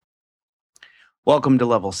Welcome to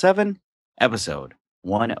Level 7, Episode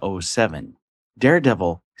 107.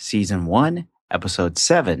 Daredevil, Season 1, Episode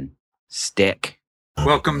 7, Stick.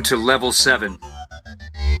 Welcome to Level 7,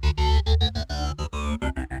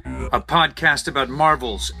 a podcast about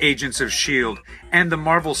Marvel's Agents of S.H.I.E.L.D. and the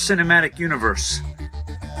Marvel Cinematic Universe.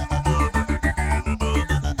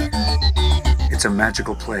 It's a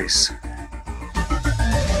magical place.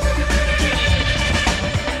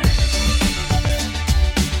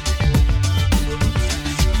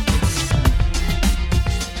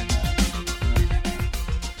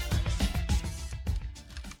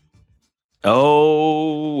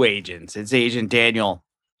 Oh, agents, it's Agent Daniel,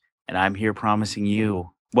 and I'm here promising you,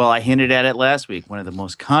 well, I hinted at it last week, one of the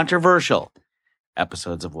most controversial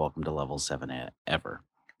episodes of Welcome to Level 7 ever.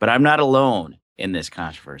 But I'm not alone in this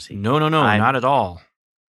controversy. No, not at all.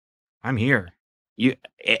 I'm here.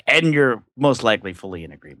 And you're most likely fully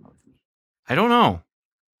in agreement with me. I don't know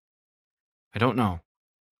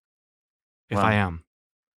if Well, I am.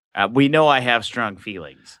 We know I have strong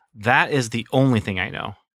feelings. That is the only thing I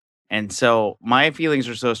know. And so my feelings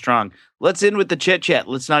are so strong. Let's end with the chit chat.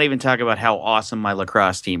 Let's not even talk about how awesome my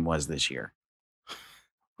lacrosse team was this year.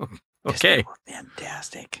 Okay. They were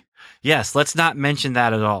fantastic. Yes, let's not mention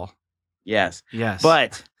that at all. Yes. Yes.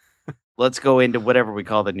 But let's go into whatever we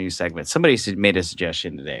call the news segment. Somebody made a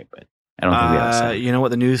suggestion today, but I don't think we have a segment. You know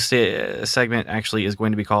what the news segment actually is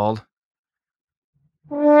going to be called?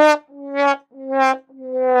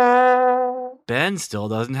 Ben still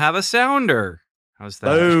doesn't have a sounder. How's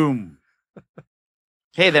that? Boom.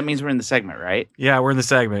 Hey, that means we're in the segment, right? Yeah, we're in the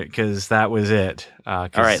segment because that was it. All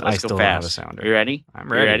right, let's I go still fast. don't have a sounder. You ready? I'm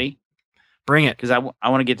ready. You ready? Bring it. Because I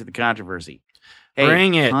want to get to the controversy. Hey,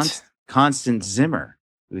 Bring it. Constance Zimmer,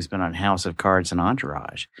 who's been on House of Cards and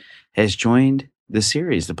Entourage, has joined the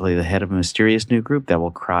series to play the head of a mysterious new group that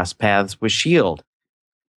will cross paths with S.H.I.E.L.D.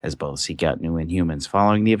 as both seek out new Inhumans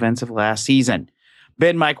following the events of last season.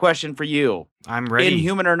 Ben, my question for you. I'm ready.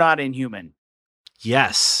 Inhuman or not Inhuman?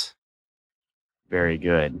 Yes. Very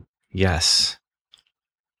good. Yes.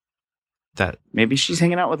 That Maybe she's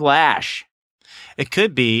hanging out with Lash. it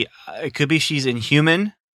could be. It could be she's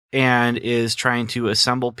Inhuman and is trying to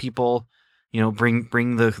assemble people.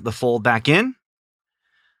 Bring the fold back in.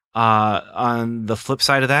 On the flip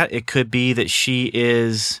side of that, it could be that she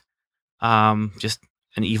is just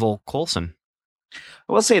an evil Coulson.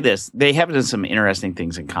 I will say this. They have done some interesting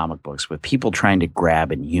things in comic books with people trying to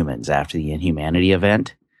grab Inhumans after the Inhumanity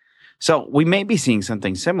event. So we may be seeing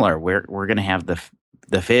something similar where we're going to have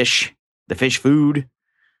the fish food.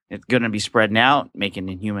 It's going to be spreading out, making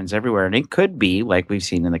Inhumans everywhere. And it could be like we've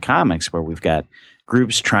seen in the comics where we've got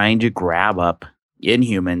groups trying to grab up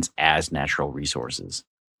Inhumans as natural resources.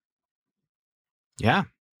 Yeah.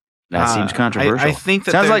 That seems controversial. I think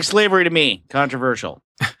that sounds like slavery to me. Controversial.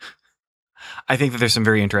 I think that there's some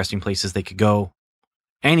very interesting places they could go.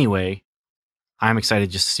 Anyway, I'm excited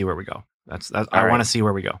just to see where we go. I want to see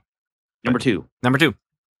where we go. Number two. Number two.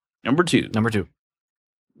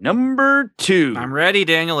 I'm ready,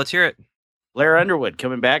 Daniel. Let's hear it. Blair Underwood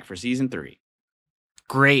coming back for season 3.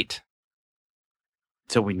 Great.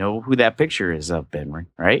 So we know who that picture is of, Ben,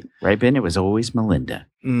 right? Right, Ben? It was always Melinda.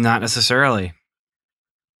 Not necessarily.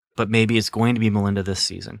 But maybe it's going to be Melinda this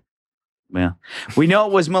season. Well, we know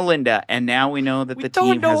it was Melinda, and now we know that the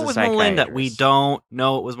team has a psychiatrist. We don't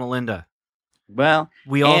know it was Melinda. Well,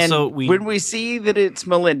 when we see that it's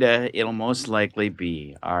Melinda, it'll most likely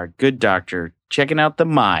be our good doctor checking out the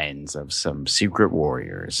minds of some secret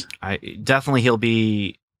warriors. Definitely he'll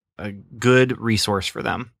be a good resource for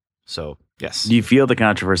them. So, yes. Do you feel the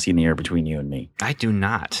controversy in the air between you and me? I do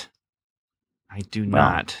not.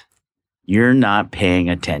 You're not paying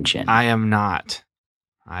attention. I am not.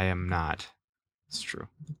 It's true.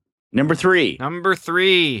 Number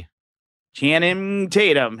 3. Channing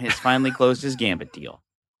Tatum has finally closed his Gambit deal.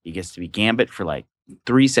 He gets to be Gambit for like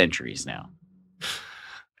 3 centuries now.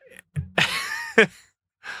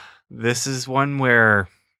 This is one where,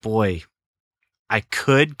 boy, I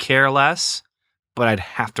could care less, but I'd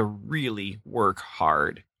have to really work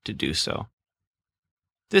hard to do so.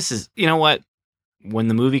 This is, you know what? When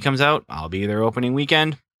the movie comes out, I'll be there opening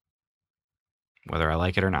weekend, whether I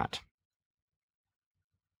like it or not.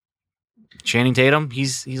 Channing Tatum,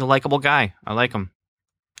 he's a likable guy. I like him.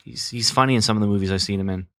 He's funny in some of the movies I've seen him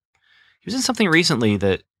in. He was in something recently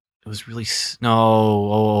that it was really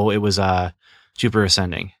it was Jupiter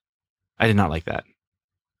Ascending. I did not like that.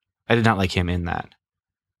 I did not like him in that.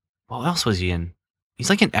 What else was he in? He's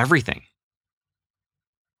like in everything.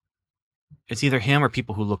 It's either him or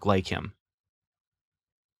people who look like him.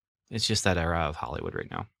 It's just that era of Hollywood right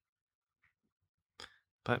now.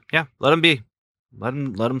 But yeah, let him be. Let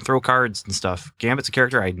him throw cards and stuff. Gambit's a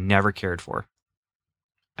character I never cared for.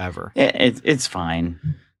 Ever. It's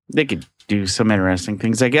fine. They could do some interesting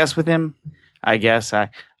things, I guess, with him. I guess I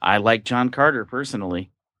like John Carter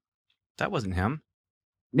personally. That wasn't him.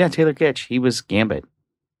 Yeah, Taylor Kitsch. He was Gambit.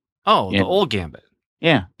 Oh, Yeah. the old Gambit.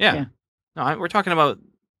 Yeah. Yeah. No, we're talking about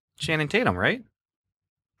Channing Tatum, right?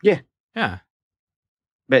 Yeah. Yeah.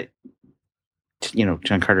 But,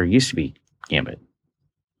 John Carter used to be Gambit.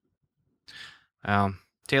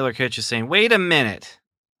 Taylor Kitsch is saying, wait a minute.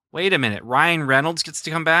 Ryan Reynolds gets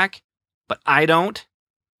to come back, but I don't.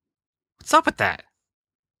 What's up with that?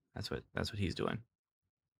 That's what he's doing.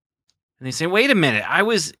 And they say, wait a minute. I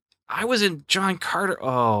was in John Carter.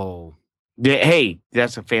 Oh. Yeah, hey,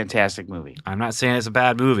 that's a fantastic movie. I'm not saying it's a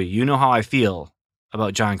bad movie. You know how I feel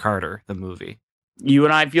about John Carter, the movie. You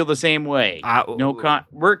and I feel the same way.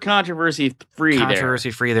 We're controversy free.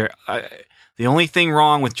 Controversy-free there. The only thing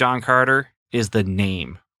wrong with John Carter is the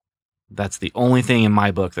name. That's the only thing in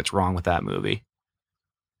my book that's wrong with that movie.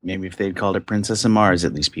 Maybe if they'd called it Princess of Mars,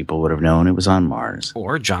 at least people would have known it was on Mars.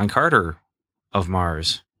 Or John Carter of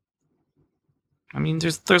Mars. I mean,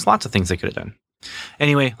 there's lots of things they could have done.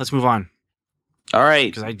 Anyway, let's move on. All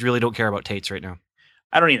right. Because I really don't care about Tates right now.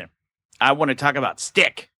 I don't either. I want to talk about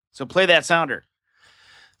Stick. So play that sounder.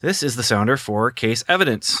 This is the sounder for Case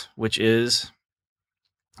Evidence, which is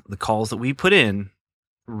the calls that we put in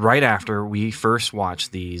right after we first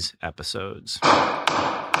watched these episodes.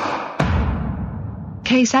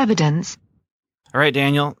 Case Evidence. All right,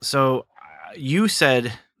 Daniel. So you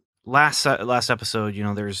said last episode,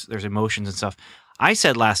 there's emotions and stuff. I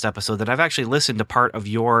said last episode that I've actually listened to part of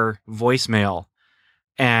your voicemail,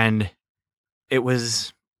 and it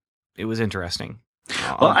was interesting.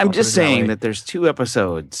 Well, I'm just saying that there's 2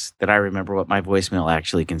 episodes that I remember what my voicemail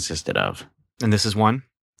actually consisted of. And this is one?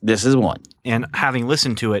 This is one. And having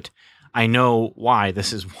listened to it, I know why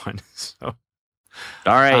this is one. So, all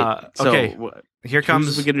right. Okay. So, here comes.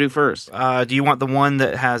 What are we going to do first? Do you want the one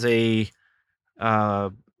that has a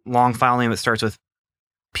long file name that starts with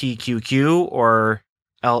PQQ or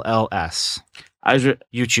LLS?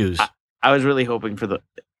 You choose. I was really hoping for the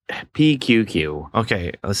PQQ.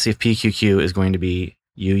 Okay, let's see if PQQ is going to be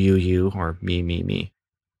you, or me.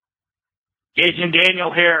 Agent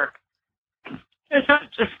Daniel here. I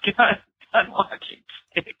just got done watching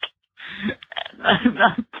Stick.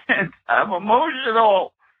 And I'm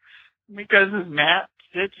emotional because as Matt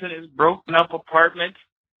sits in his broken up apartment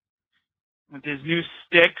with his new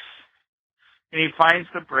sticks, and he finds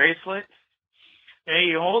the bracelet, and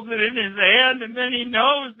he holds it in his hand, and then he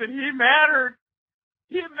knows that he mattered.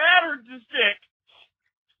 He mattered to Stick.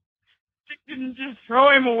 Stick didn't just throw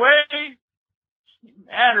him away. He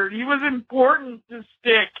mattered. He was important to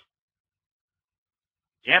Stick.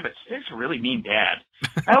 Yeah, but Stick's a really mean dad.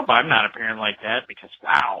 I hope I'm not a parent like that because,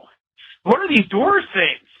 wow. What are these doors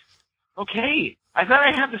things? Okay, I thought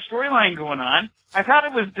I had the storyline going on. I thought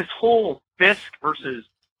it was this whole Fisk versus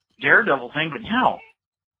Daredevil thing, but now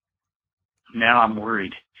I'm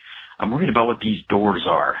worried. I'm worried about what these doors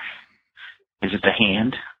are. Is it the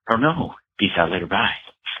hand? Or no? Peace out later, bye.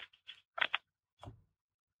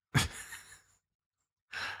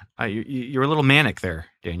 You're a little manic there,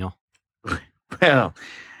 Daniel. Well,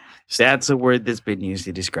 that's a word that's been used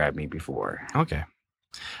to describe me before. Okay.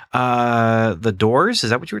 The doors,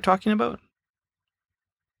 is that what you were talking about?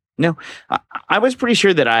 No, I was pretty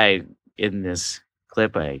sure that in this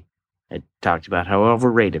clip, I had talked about how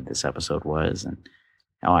overrated this episode was and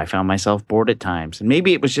how I found myself bored at times. And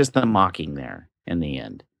maybe it was just the mocking there in the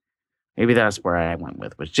end. Maybe that's where I went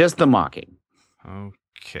with, was just the mocking.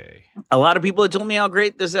 Okay. A lot of people had told me how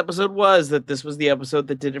great this episode was, that this was the episode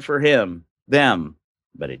that did it for them,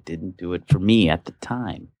 but it didn't do it for me at the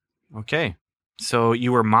time. Okay. So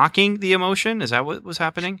you were mocking the emotion? Is that what was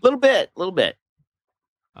happening? A little bit.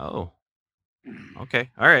 Oh. Okay.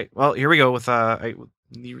 All right. Well, here we go with the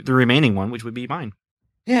remaining one, which would be mine.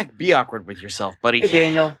 Yeah, be awkward with yourself, buddy. Hey,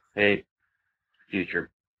 Daniel. Hey,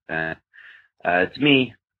 future Ben. It's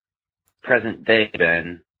me, present day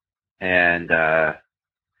Ben. And, of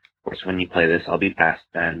course, when you play this, I'll be past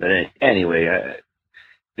Ben. But anyway,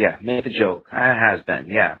 yeah, make a joke. Has been.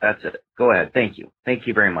 Yeah, that's it. Go ahead. Thank you. Thank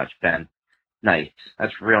you very much, Ben. Nice.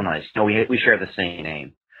 That's real nice. No, we share the same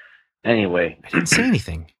name. Anyway. I didn't say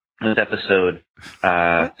anything. This episode,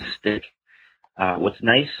 Stick. What's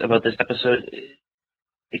nice about this episode,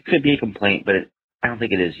 it could be a complaint, but I don't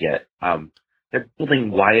think it is yet. They're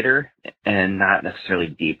building wider and not necessarily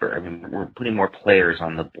deeper. I mean, we're putting more players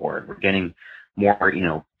on the board. We're getting more,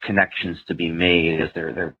 connections to be made as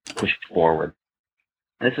they're pushed forward.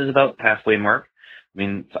 This is about halfway mark. I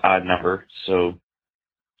mean, it's an odd number, so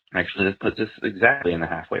Actually, this puts us exactly in the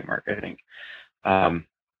halfway mark, I think.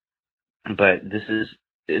 But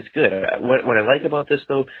it's good. What I like about this,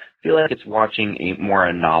 though, I feel like it's watching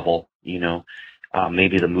a novel.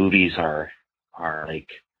 Maybe the movies are like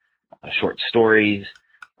short stories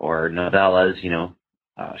or novellas.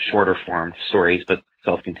 Shorter form stories, but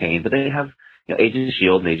self-contained. But they have Agents of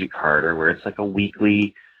Shield and Agent Carter, where it's like a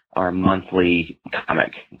weekly or monthly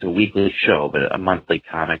comic. It's a weekly show, but a monthly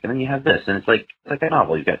comic. And then you have this, and it's like a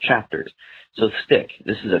novel. You've got chapters. So Stick,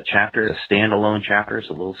 this is a chapter, a standalone chapter. It's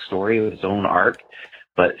a little story with its own arc,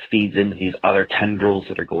 but feeds into these other tendrils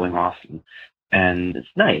that are going off. And it's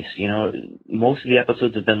nice. Most of the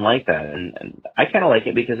episodes have been like that. And I kind of like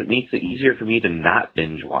it because it makes it easier for me to not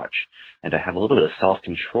binge watch and to have a little bit of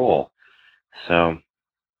self-control. So,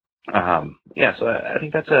 so I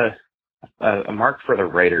think that's a mark for the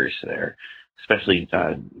writers there, especially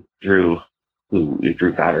Drew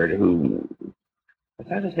Goddard, who, is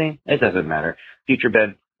that his name? It doesn't matter. Future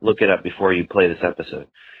Ben, look it up before you play this episode.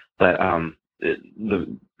 But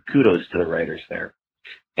the kudos to the writers there.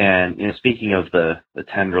 And speaking of the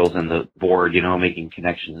tendrils and the board, making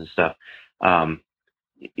connections and stuff, I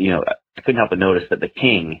couldn't help but notice that the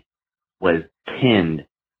king was pinned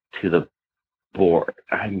to the board.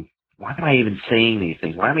 Why am I even saying these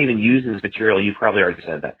things? Why am I even using this material? You probably already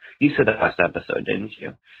said that. You said that last episode, didn't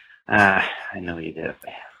you? I know you did.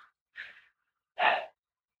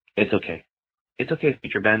 It's okay. It's okay,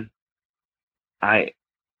 Future Ben.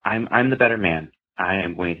 I'm the better man. I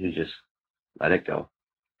am going to just let it go.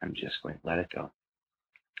 I'm just going to let it go.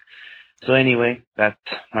 So anyway, that's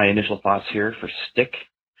my initial thoughts here for Stick.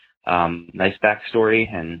 Nice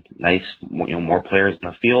backstory and nice, more players in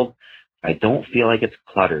the field. I don't feel like it's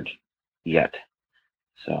cluttered yet.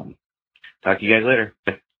 So, talk to you guys later.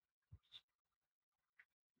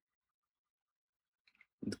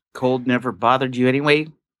 Cold never bothered you anyway,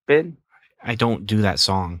 Ben? I don't do that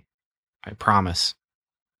song. I promise.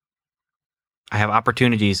 I have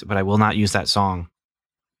opportunities, but I will not use that song.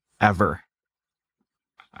 Ever.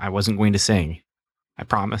 I wasn't going to sing. I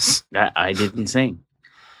promise. I didn't sing.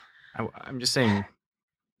 I'm just saying,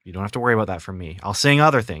 you don't have to worry about that from me. I'll sing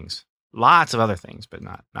other things. Lots of other things, but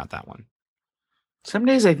not that one. Some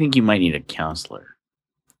days I think you might need a counselor.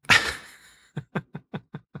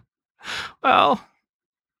 Well,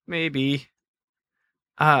 maybe.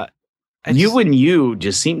 You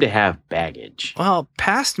just seem to have baggage. Well,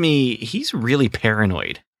 past me, he's really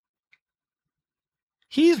paranoid.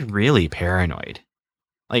 He's really paranoid.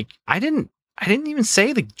 Like, I didn't even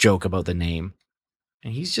say the joke about the name.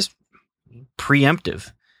 And he's just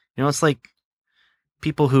preemptive. It's like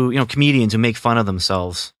people who, comedians who make fun of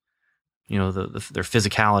themselves, their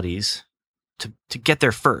physicalities to get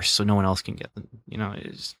there first so no one else can get them.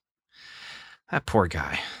 It's that poor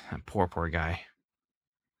guy. That poor guy.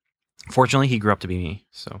 Fortunately, he grew up to be me,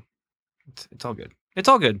 so it's all good. It's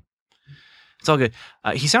all good. It's all good.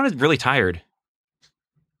 He sounded really tired.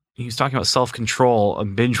 He was talking about self-control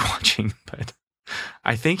and binge watching, but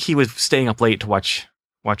I think he was staying up late to watch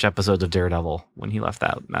episodes of Daredevil when he left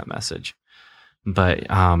that message. But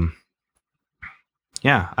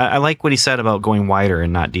yeah, I like what he said about going wider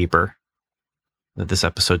and not deeper. That this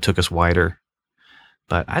episode took us wider,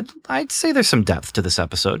 but I'd say there's some depth to this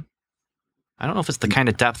episode. I don't know if it's the kind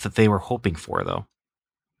of depth that they were hoping for, though.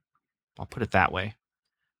 I'll put it that way.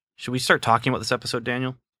 Should we start talking about this episode,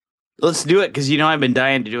 Daniel? Let's do it, because I've been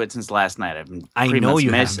dying to do it since last night. I've been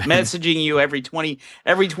messaging you every 20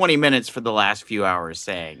 minutes for the last few hours,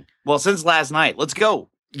 saying, "Well, since last night, let's go."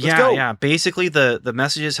 Let's go. Yeah. Basically, the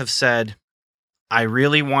messages have said, "I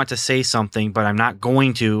really want to say something, but I'm not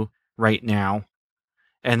going to right now."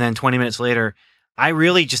 And then 20 minutes later, I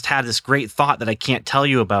really just had this great thought that I can't tell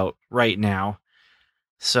you about right now.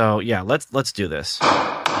 So yeah, let's do this.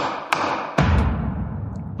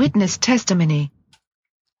 Witness testimony.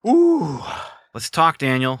 Ooh. Let's talk,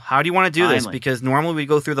 Daniel. How do you want to do this? Finally. Because normally we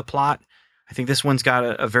go through the plot. I think this one's got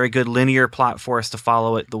a very good linear plot for us to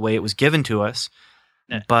follow it the way it was given to us.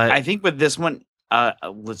 But I think with this one,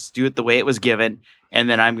 let's do it the way it was given, and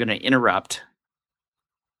then I'm going to interrupt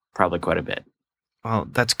probably quite a bit. Well,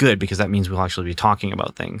 that's good, because that means we'll actually be talking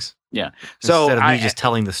about things. Yeah. So instead of me just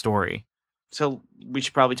telling the story. So we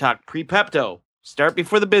should probably talk pre-Pepto. Start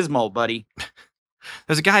before the Bismol, buddy.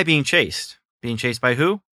 There's a guy being chased. Being chased by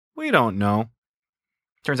who? We don't know.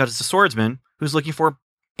 Turns out it's a swordsman who's looking for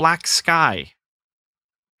Black Sky.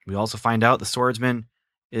 We also find out the swordsman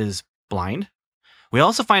is blind. We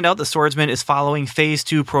also find out the swordsman is following Phase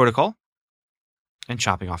 2 protocol and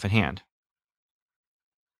chopping off a hand.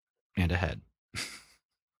 And a head.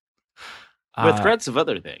 With threats of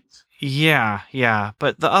other things. Yeah.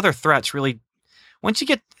 But the other threats really, once you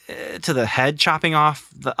get to the head chopping off,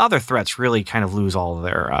 the other threats really kind of lose all of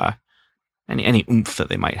their any oomph that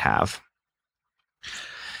they might have.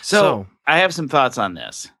 So I have some thoughts on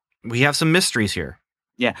this. We have some mysteries here.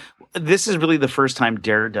 Yeah, this is really the first time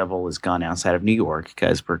Daredevil has gone outside of New York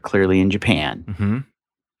because we're clearly in Japan.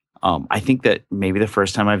 Mm-hmm. I think that maybe the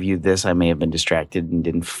first time I viewed this, I may have been distracted and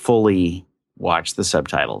didn't fully watch the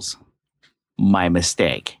subtitles. My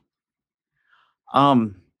mistake.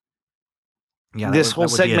 This whole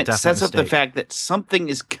segment sets up the fact that something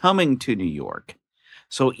is coming to New York.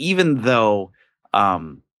 So even though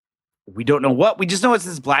we don't know what, we just know it's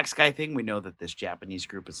this Black Sky thing. We know that this Japanese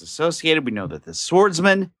group is associated. We know that this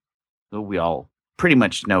swordsman, who we all pretty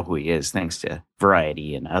much know who he is thanks to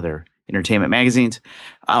Variety and other entertainment magazines,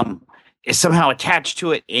 is somehow attached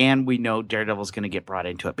to it. And we know Daredevil's going to get brought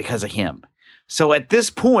into it because of him. So at this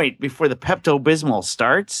point, before the Pepto-Bismol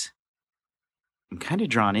starts, I'm kind of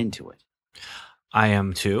drawn into it. I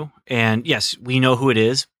am too. And yes, we know who it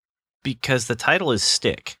is because the title is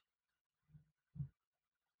Stick.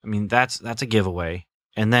 I mean, that's a giveaway.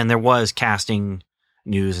 And then there was casting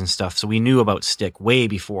news and stuff. So we knew about Stick way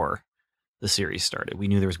before the series started. We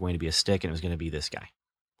knew there was going to be a Stick and it was going to be this guy.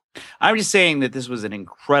 I'm just saying that this was an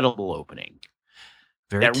incredible opening.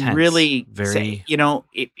 Very that tense, really, very,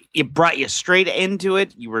 it brought you straight into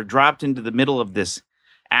it. You were dropped into the middle of this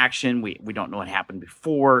action. We don't know what happened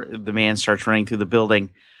before the man starts running through the building.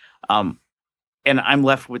 And I'm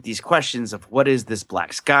left with these questions of what is this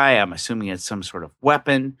Black Sky? I'm assuming it's some sort of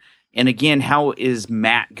weapon. And again, how is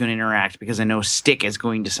Matt going to interact? Because I know Stick is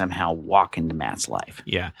going to somehow walk into Matt's life.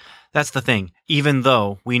 Yeah, that's the thing. Even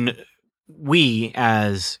though we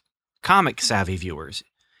as comic savvy viewers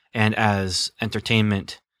and as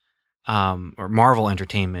entertainment or Marvel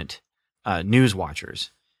entertainment news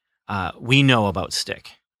watchers, we know about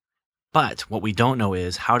Stick. But what we don't know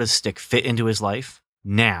is how does Stick fit into his life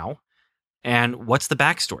now? And what's the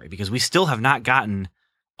backstory? Because we still have not gotten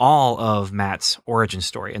all of Matt's origin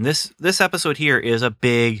story. And this episode here is a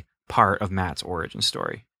big part of Matt's origin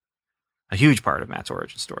story. A huge part of Matt's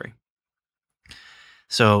origin story.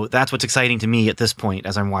 So that's what's exciting to me at this point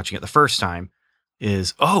as I'm watching it the first time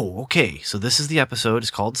is, oh, okay, so this is the episode.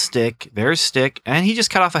 It's called Stick. There's Stick. And he just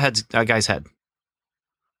cut off a guy's head.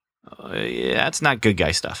 Yeah, that's not good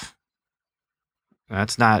guy stuff.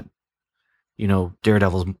 That's not,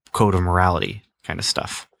 Daredevil's code of morality kind of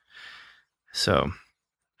stuff. So,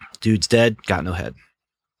 dude's dead, got no head.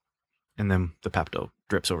 And then the Pepto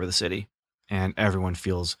drips over the city. And everyone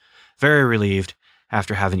feels very relieved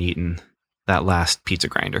after having eaten that last pizza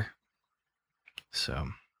grinder. So,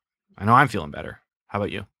 I know I'm feeling better. How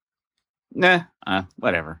about you? Nah,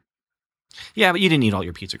 whatever. Yeah, but you didn't eat all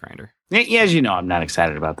your pizza grinder. Yeah, as you know, I'm not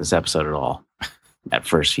excited about this episode at all. That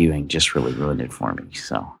first viewing just really ruined it for me.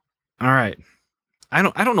 So, all right, I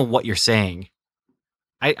don't know what you're saying.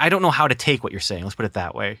 I don't know how to take what you're saying. Let's put it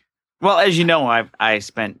that way. Well, as you know, I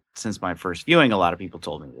spent since my first viewing. A lot of people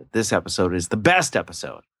told me that this episode is the best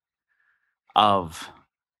episode of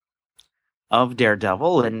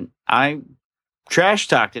Daredevil, and I trash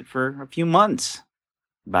talked it for a few months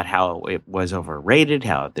about how it was overrated,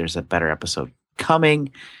 how there's a better episode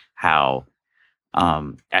coming, how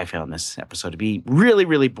I found this episode to be really,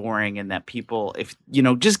 really boring, and that people, if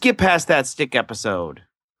just get past that Stick episode,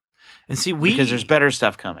 and see, because there's better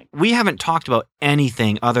stuff coming. We haven't talked about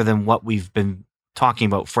anything other than what we've been talking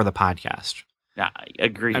about for the podcast. I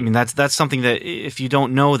agree. I mean, that's something that if you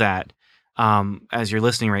don't know that, as you're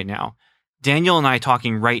listening right now, Daniel and I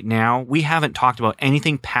talking right now, we haven't talked about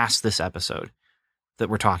anything past this episode that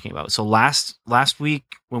we're talking about. So last week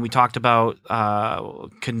when we talked about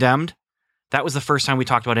Condemned, that was the first time we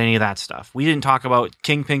talked about any of that stuff. We didn't talk about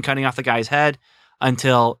Kingpin cutting off the guy's head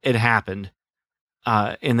until it happened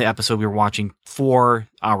in the episode we were watching for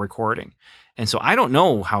our recording. And so I don't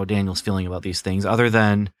know how Daniel's feeling about these things other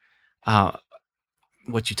than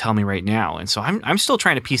what you tell me right now. And so I'm still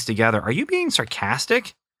trying to piece together. Are you being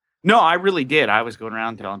sarcastic? No, I really did. I was going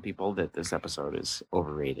around telling people that this episode is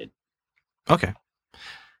overrated. Okay.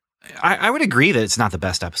 I would agree that it's not the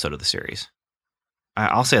best episode of the series.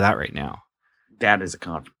 I'll say that right now. That is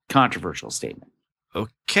a controversial statement.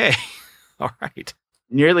 Okay. All right.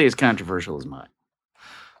 Nearly as controversial as mine.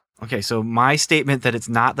 Okay, so my statement that it's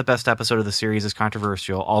not the best episode of the series is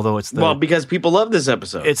controversial, although it's because people love this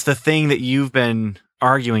episode. It's the thing that you've been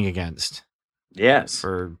arguing against. Yes.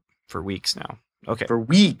 For weeks now. Okay. For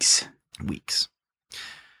weeks.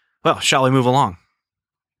 Well, shall we move along?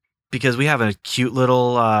 Because we have a cute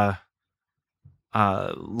little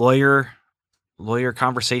lawyer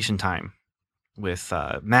conversation time with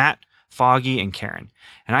Matt, Foggy, and Karen.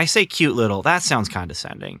 And I say cute little, that sounds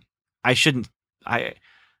condescending. I shouldn't I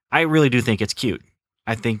really do think it's cute.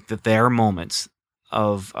 I think that there are moments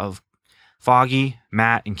of Foggy,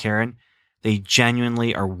 Matt, and Karen. They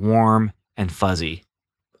genuinely are warm and fuzzy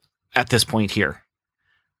at this point here.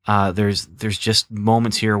 There's just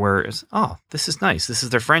moments here where it's, oh, this is nice. This is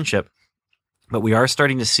their friendship. But we are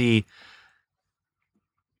starting to see,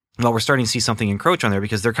 we're starting to see something encroach on there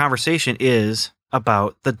because their conversation is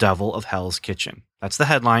about the Devil of Hell's Kitchen. That's the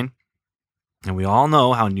headline. And we all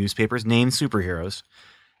know how newspapers name superheroes.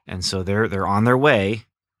 And so they're on their way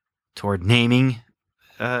toward naming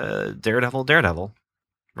Daredevil,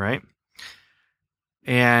 right?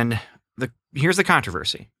 And here's the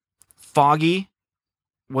controversy. Foggy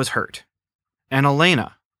was hurt, and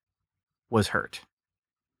Elena was hurt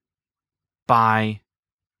by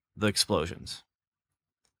the explosions.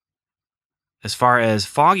 As far as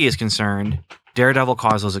Foggy is concerned, Daredevil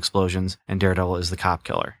caused those explosions, and Daredevil is the cop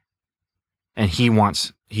killer. And he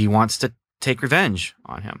wants to take revenge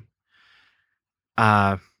on him.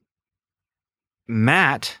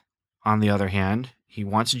 Matt, on the other hand, he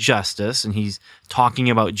wants justice, and he's talking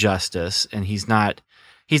about justice, and he's not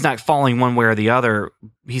falling one way or the other.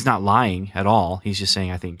 He's not lying at all. He's just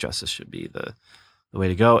saying, I think justice should be the way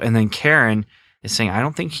to go. And then Karen is saying, I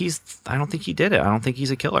don't think he did it. I don't think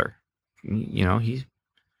he's a killer. You know,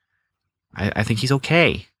 I think he's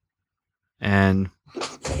okay. And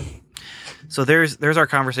so there's our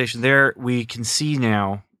conversation there. We can see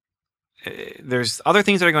now there's other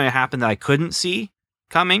things that are going to happen that I couldn't see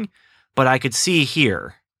coming, but I could see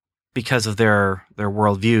here because of their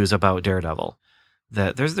worldviews about Daredevil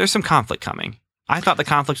that there's some conflict coming. I thought the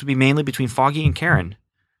conflict would be mainly between Foggy and Karen.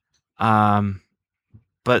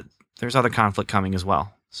 But there's other conflict coming as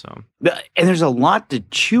well. So, and there's a lot to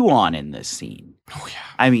chew on in this scene. Oh yeah.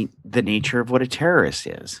 I mean, the nature of what a terrorist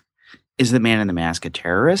is. Is the man in the mask a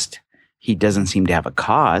terrorist? He doesn't seem to have a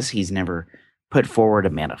cause. He's never put forward a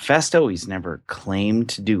manifesto. He's never claimed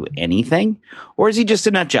to do anything. Or is he just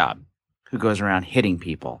a nut job who goes around hitting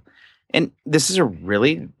people? And this is a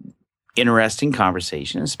really interesting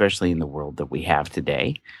conversation, especially in the world that we have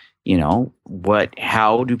today. You know,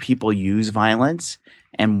 how do people use violence?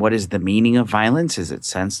 And what is the meaning of violence? Is it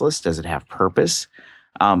senseless? Does it have purpose?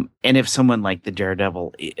 And if someone like the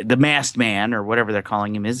Daredevil, the masked man, or whatever they're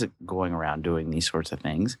calling him, is going around doing these sorts of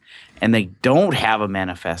things, and they don't have a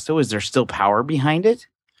manifesto, is there still power behind it?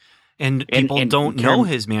 And people don't know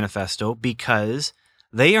his manifesto because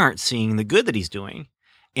they aren't seeing the good that he's doing.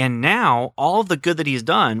 And now all of the good that he's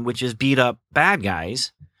done, which is beat up bad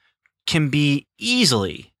guys, can be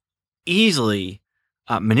easily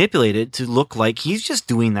manipulated to look like he's just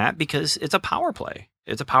doing that because it's a power play.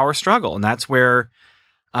 It's a power struggle. And that's where,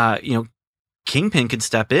 Kingpin could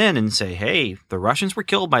step in and say, hey, the Russians were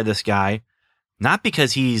killed by this guy, not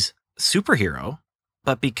because he's a superhero,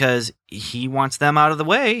 but because he wants them out of the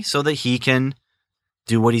way so that he can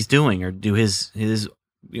do what he's doing or do his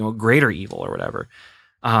greater evil or whatever.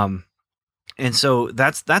 And so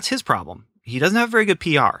that's his problem. He doesn't have very good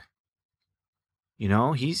PR. You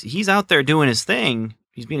know, he's out there doing his thing.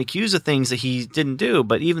 He's being accused of things that he didn't do,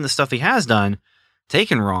 but even the stuff he has done,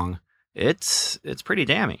 taken wrong, it's pretty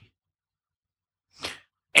damning.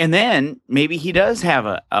 And then maybe he does have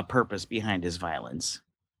a purpose behind his violence,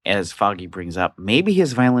 as Foggy brings up. Maybe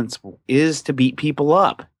his violence is to beat people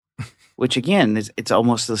up, which again, it's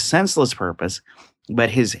almost a senseless purpose,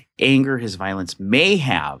 but his anger, his violence may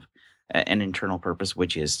have an internal purpose,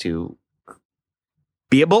 which is to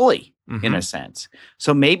be a bully, in a sense.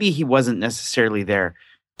 So maybe he wasn't necessarily there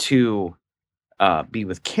to be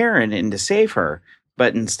with Karen and to save her,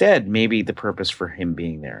 but instead, maybe the purpose for him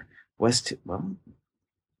being there was to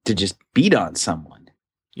just beat on someone.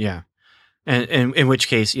 Yeah. And in which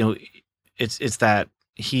case, it's that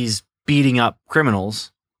he's beating up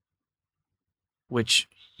criminals, which,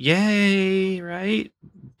 yay, right?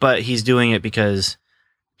 But he's doing it because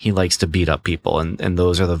he likes to beat up people, and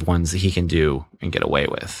those are the ones that he can do and get away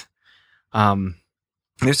with.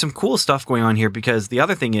 There's some cool stuff going on here because the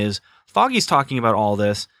other thing is Foggy's talking about all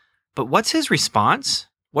this, but what's his response?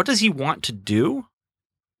 What does he want to do?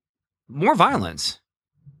 More violence.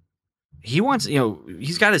 He wants,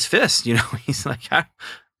 he's got his fist, he's like,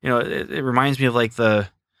 it reminds me of like the,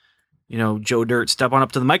 Joe Dirt step on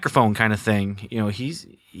up to the microphone kind of thing.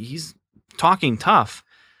 He's talking tough.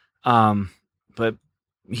 But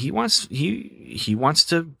he wants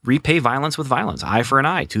to repay violence with violence. Eye for an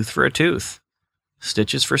eye, tooth for a tooth,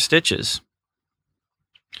 stitches for stitches.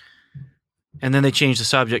 And then they change the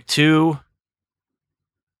subject to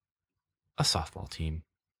a softball team,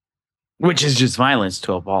 which is just violence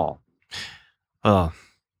to a ball.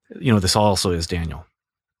 This also is, Daniel.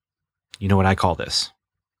 You know what I call this?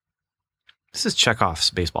 This is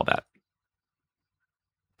Chekhov's baseball bat.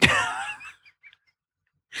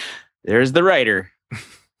 There's the writer.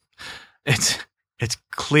 It's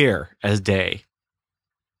clear as day.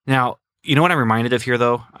 Now, you know what I'm reminded of here,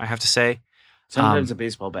 though, I have to say? Sometimes a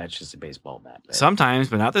baseball bat's just a baseball bat. Right? Sometimes,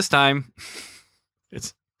 but not this time.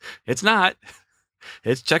 It's not.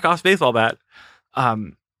 It's Chekhov's baseball bat.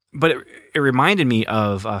 But it reminded me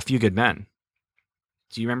of A Few Good Men.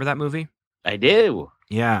 Do you remember that movie? I do.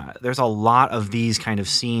 Yeah, there's a lot of these kind of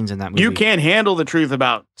scenes in that movie. You can't handle the truth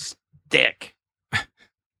about Stick.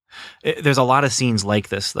 There's a lot of scenes like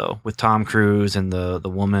this, though, with Tom Cruise and the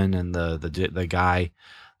woman and the guy,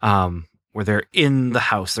 where they're in the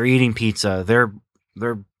house, they're eating pizza, they're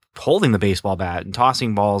holding the baseball bat and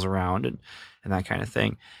tossing balls around and that kind of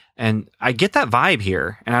thing. And I get that vibe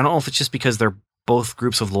here, and I don't know if it's just because they're both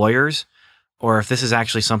groups of lawyers, or if this is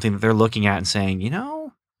actually something that they're looking at and saying, you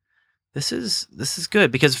know, this is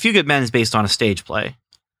good, because A Few Good Men is based on a stage play,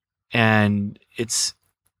 and it's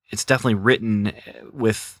definitely written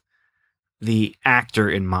with the actor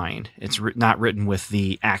in mind. It's not written with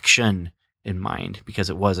the action in mind, because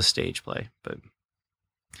it was a stage play. But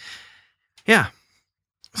yeah,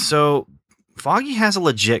 so Foggy has a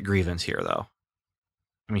legit grievance here, though.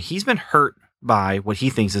 I mean, he's been hurt by what he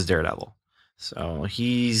thinks is Daredevil, so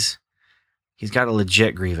he's got a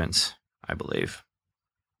legit grievance, I believe.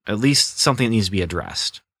 At least something that needs to be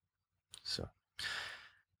addressed. So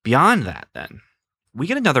beyond that, then, we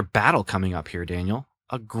get another battle coming up here, Daniel.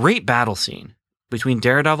 A great battle scene between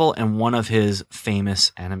Daredevil and one of his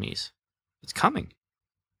famous enemies. It's coming.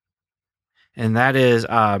 And that is,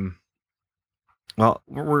 well,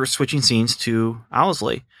 we're switching scenes to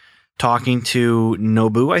Owlsley talking to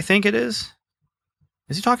Nobu, I think it is.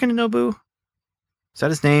 Is he talking to Nobu? Is that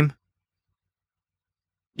his name?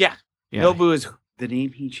 Yeah. Yeah. Nobu is the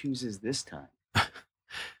name he chooses this time.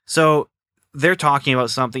 So they're talking about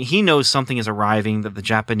something. He knows something is arriving that the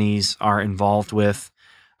Japanese are involved with.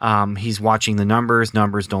 He's watching the numbers.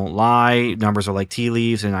 Numbers don't lie. Numbers are like tea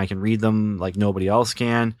leaves, and I can read them like nobody else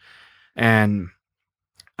can. And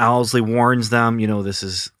Owlsley warns them, you know, this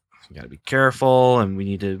is, you got to be careful, and we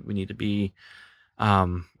need to be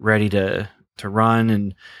ready to run.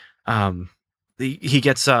 And he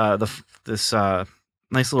gets this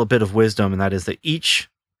nice little bit of wisdom, and that is that each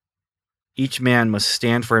man must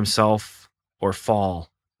stand for himself or fall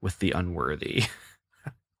with the unworthy.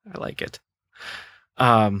 I like it.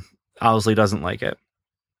 Owlsley doesn't like it.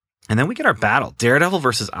 And then we get our battle, Daredevil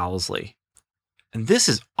versus Owlsley. And this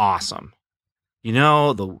is awesome. You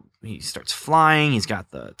know, he starts flying, he's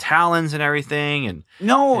got the talons and everything, and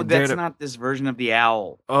No, that's not this version of the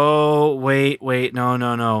owl. oh, wait,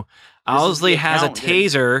 no. Owlsley has a account,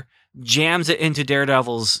 taser, jams it into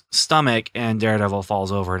Daredevil's stomach, and Daredevil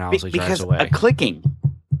falls over and Owlsley drives Because away. a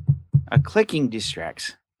clicking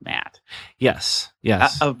distracts Matt. Yes.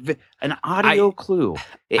 An audio clue.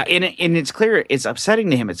 And it's clear, it's upsetting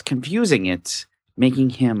to him. It's confusing. It's making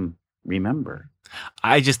him remember.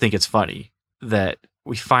 I just think it's funny that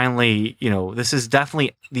we finally, you know, this is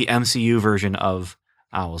definitely the MCU version of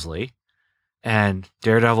Owlsley, and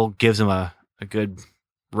Daredevil gives him a good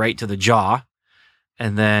right to the jaw,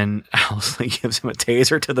 and then Owlsley gives him a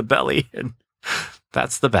taser to the belly, and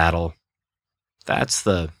that's the battle. That's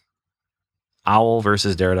the Owl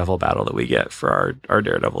versus Daredevil battle that we get for our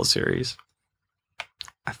Daredevil series.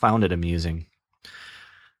 I found it amusing.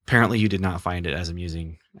 Apparently you did not find it as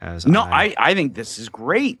amusing as I think this is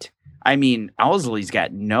great. I mean, Owlsley's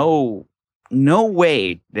got no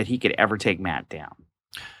way that he could ever take Matt down.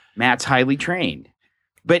 Matt's highly trained.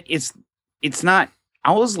 But it's not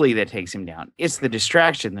Owlsley that takes him down. It's the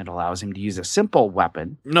distraction that allows him to use a simple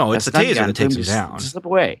weapon. No, it's the taser that takes him down. To slip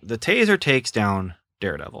away. The taser takes down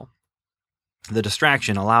Daredevil. The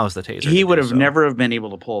distraction allows the taser. He would have never have been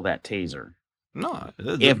able to pull that taser. No,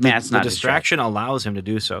 if Matt's not the distraction allows him to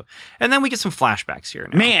do so. And then we get some flashbacks here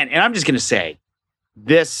now. Man, and I'm just going to say,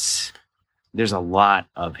 there's a lot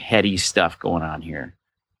of heady stuff going on here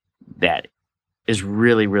that is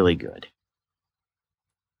really, really good.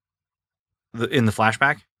 In the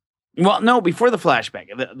flashback? Well, no, before the flashback,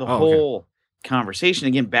 the whole okay. conversation,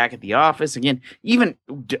 again, back at the office, again, even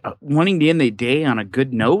wanting to end the day on a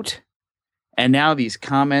good note. And now these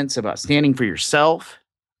comments about standing for yourself,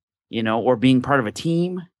 you know, or being part of a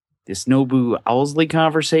team, this Nobu Owlsley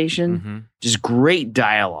conversation, just great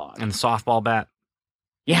dialogue. And the softball bat.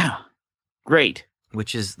 Yeah, great.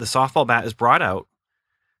 Which is, the softball bat is brought out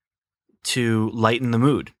to lighten the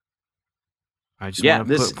mood. I just want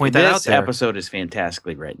to point that out there. This episode is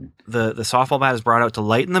fantastically written. The softball bat is brought out to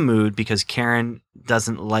lighten the mood because Karen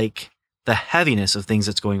doesn't like the heaviness of things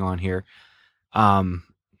that's going on here.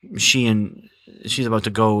 she's about to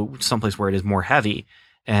go someplace where it is more heavy,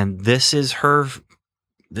 and this is her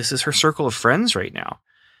circle of friends right now,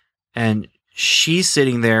 and she's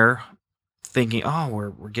sitting there thinking, oh,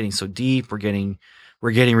 we're getting so deep, we're getting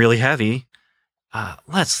really heavy.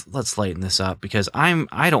 Let's lighten this up, because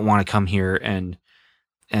I don't want to come here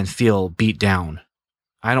and feel beat down.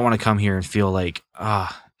 I don't want to come here and feel like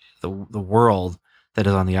the world that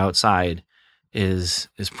is on the outside is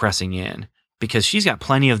pressing in, because she's got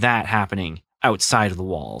plenty of that happening outside of the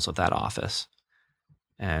walls of that office.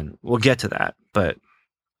 And we'll get to that, but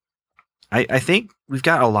I think we've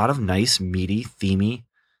got a lot of nice, meaty, themey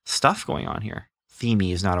stuff going on here.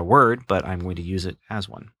 Themey is not a word, but I'm going to use it as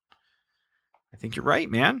one. I think you're right,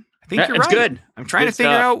 man. I think you're it's right. good. I'm trying to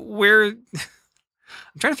figure out where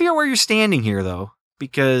I'm trying to figure out where you're standing here, though,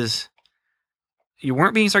 because you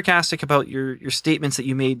weren't being sarcastic about your statements that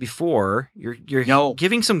you made before. You're No.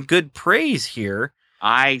 giving some good praise here.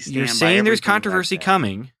 You're saying there's controversy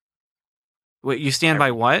coming. What, you stand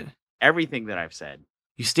by what? Everything that I've said.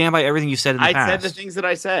 You stand by everything you said in the past. I said the things that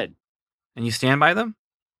I said. And you stand by them?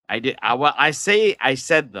 I did. I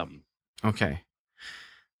said them. Okay.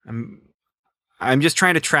 I'm just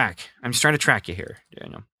trying to track. I'm just trying to track you here,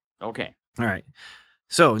 Daniel. Okay. All right.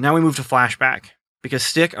 So now we move to flashback, because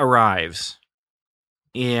Stick arrives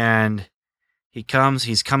and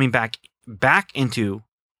he's coming back into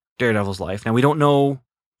Daredevil's life. Now we don't know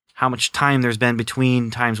how much time there's been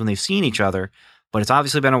between times when they've seen each other, but it's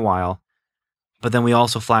obviously been a while. But then we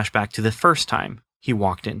also flash back to the first time he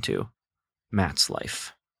walked into Matt's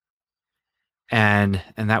life. And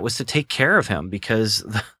that was to take care of him, because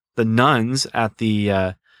the nuns at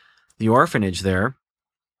the orphanage there,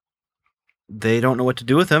 they don't know what to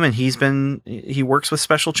do with him, and he works with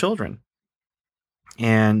special children.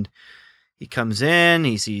 And he comes in,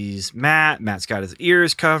 he sees Matt. Matt's got his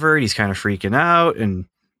ears covered. He's kind of freaking out, and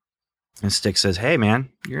Stick says, "Hey, man,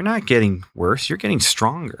 you're not getting worse. You're getting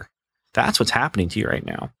stronger. That's what's happening to you right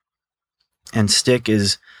now." And Stick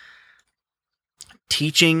is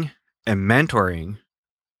teaching and mentoring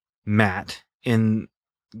Matt in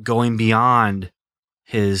going beyond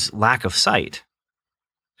his lack of sight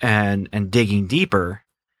and digging deeper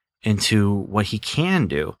into what he can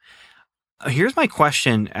do. Here's my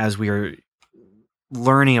question as we are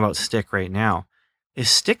learning about Stick right now. Is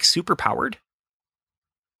Stick superpowered?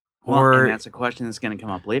 And that's a question that's going to come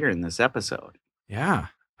up later in this episode. Yeah.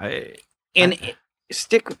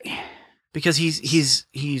 Stick, because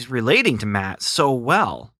he's relating to Matt so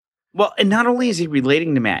well. Well, and not only is he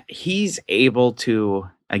relating to Matt, he's able to,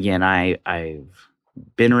 again, I've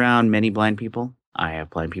been around many blind people. I have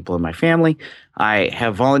blind people in my family. I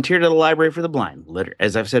have volunteered at the Library for the Blind.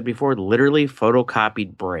 As I've said before, literally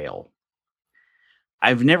photocopied Braille.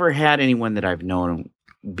 I've never had anyone that I've known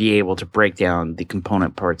be able to break down the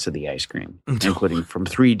component parts of the ice cream, including from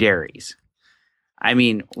 3 dairies. I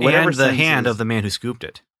mean, whatever. And the hand of the man who scooped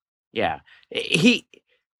it. Yeah. He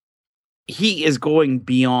is going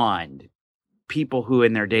beyond people who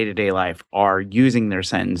in their day-to-day life are using their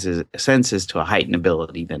senses to a heightened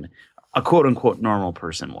ability than a quote-unquote normal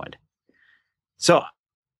person would. So,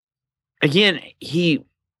 again, he,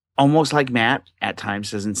 almost like Matt, at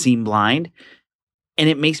times doesn't seem blind. And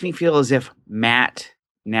it makes me feel as if Matt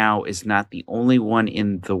now is not the only one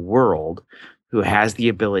in the world who has the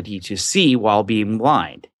ability to see while being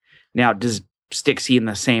blind. Now, does Stick see in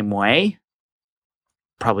the same way?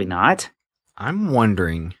 Probably not. I'm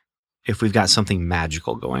wondering if we've got something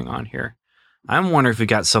magical going on here. I'm wondering if we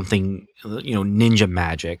got something, ninja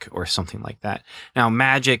magic or something like that. Now,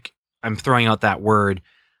 magic, I'm throwing out that word,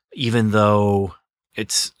 even though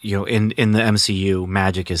it's, in the MCU,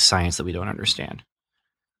 magic is science that we don't understand.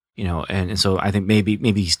 And so I think maybe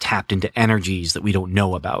he's tapped into energies that we don't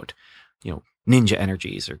know about, ninja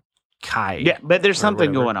energies or Kai. Yeah, but there's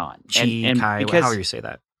something going on. Chi, Kai, however you say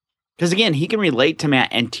that. Because again, he can relate to Matt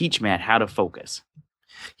and teach Matt how to focus.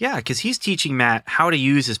 Yeah, because he's teaching Matt how to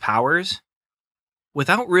use his powers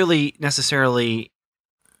without really necessarily,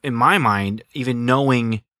 in my mind, even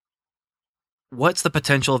knowing what's the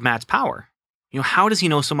potential of Matt's power. How does he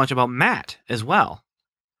know so much about Matt as well?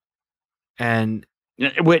 And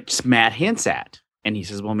which Matt hints at. And he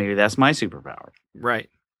says, well, maybe that's my superpower. Right.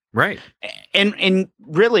 And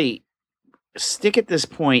really, Stick at this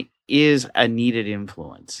point is a needed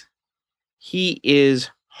influence. He is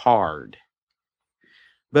hard.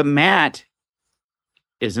 But Matt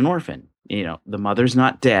is an orphan. The mother's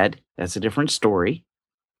not dead. That's a different story.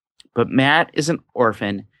 But Matt is an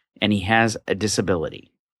orphan, and he has a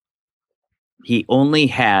disability. He only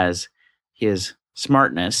has his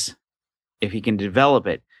smartness, if he can develop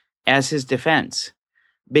it, as his defense.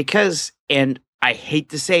 Because, and I hate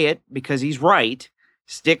to say it because he's right.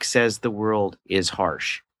 Stick says the world is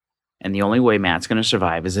harsh. And the only way Matt's going to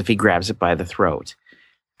survive is if he grabs it by the throat.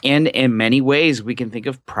 And in many ways, we can think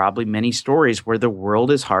of probably many stories where the world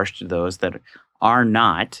is harsh to those that are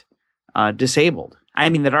not disabled. I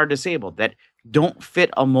mean, that are disabled, that don't fit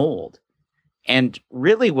a mold. And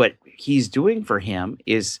really what he's doing for him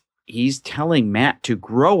is he's telling Matt to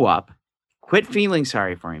grow up, quit feeling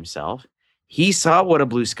sorry for himself. He saw what a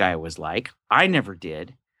blue sky was like. I never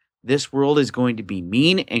did. This world is going to be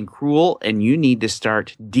mean and cruel, and you need to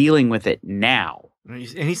start dealing with it now. And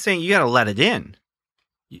he's saying you got to let it in.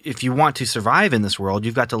 If you want to survive in this world,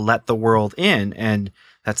 you've got to let the world in, and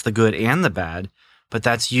that's the good and the bad. But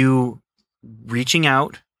that's you reaching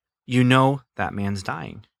out. You know that man's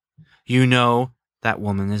dying. You know that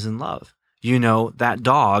woman is in love. You know that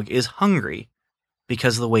dog is hungry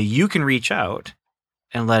because of the way you can reach out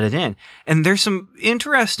and let it in. And there's some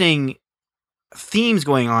interesting themes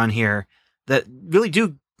going on here that really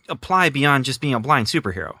do apply beyond just being a blind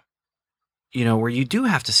superhero. You know, where you do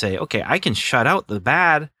have to say, okay, I can shut out the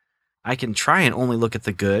bad. I can try and only look at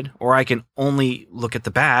the good, or I can only look at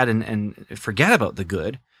the bad and forget about the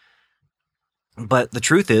good. But the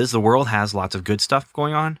truth is, the world has lots of good stuff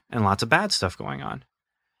going on and lots of bad stuff going on.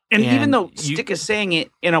 And even though Stick is saying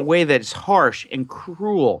it in a way that's harsh and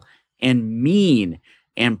cruel and mean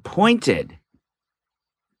and pointed,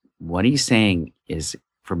 what he's saying is,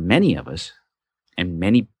 for many of us and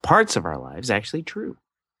many parts of our lives, actually true.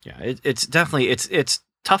 Yeah, it's definitely, it's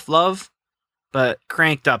tough love, but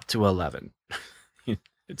cranked up to 11.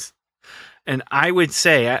 And I would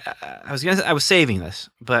say, I was saving this,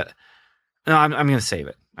 but no, I'm going to save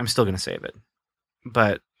it. I'm still going to save it.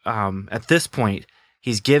 But at this point,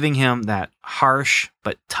 he's giving him that harsh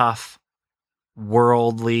but tough,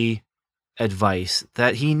 worldly advice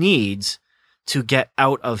that he needs to get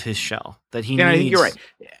out of his shell. That he needs you're right.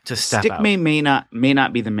 To step Stick out. may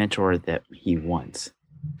not be the mentor that he wants,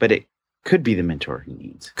 but it could be the mentor he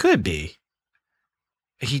needs. Could be.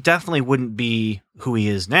 He definitely wouldn't be who he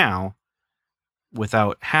is now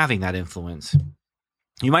without having that influence.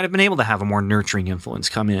 You might have been able to have a more nurturing influence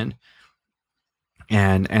come in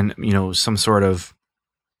and you know, some sort of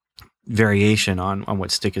variation on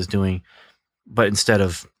what Stick is doing. But instead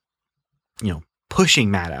of, you know,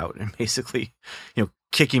 pushing Matt out and basically, you know,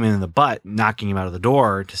 kicking him in the butt, knocking him out of the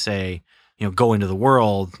door to say, you know, go into the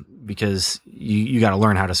world because you got to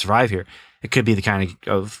learn how to survive here. It could be the kind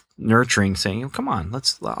of nurturing saying, oh, come on,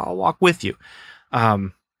 I'll walk with you.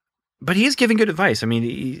 But he is giving good advice. I mean,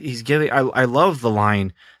 he's giving, I love the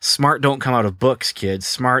line, smart don't come out of books, kids.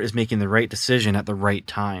 Smart is making the right decision at the right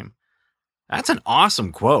time. That's an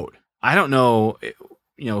awesome quote. I don't know,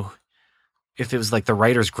 you know, if it was like the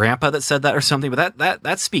writer's grandpa that said that or something, but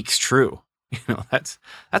that speaks true. You know, that's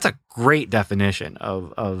a great definition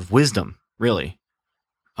of wisdom, really.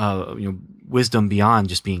 You know, wisdom beyond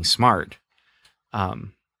just being smart.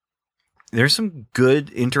 There's some good,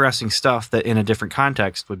 interesting stuff that in a different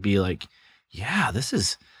context would be like, yeah, this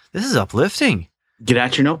is uplifting. Get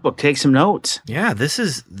out your notebook, take some notes. Yeah, this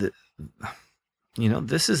is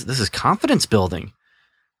confidence building.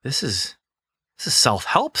 This is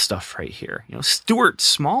self-help stuff right here. You know, Stuart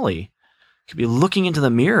Smalley could be looking into the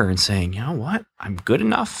mirror and saying, you know what? I'm good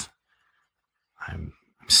enough. I'm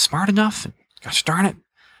smart enough. And gosh darn it,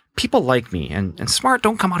 people like me. And smart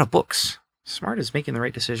don't come out of books. Smart is making the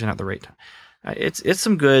right decision at the right time. It's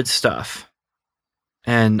some good stuff.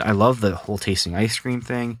 And I love the whole tasting ice cream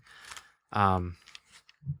thing. Some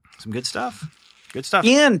good stuff. Good stuff.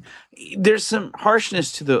 And there's some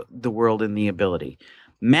harshness to the world and the ability.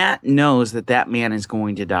 Matt knows that man is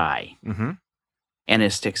going to die. Mm-hmm. And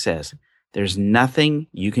as Stick says, there's nothing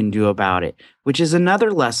you can do about it, which is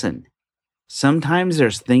another lesson. Sometimes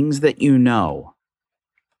there's things that you know,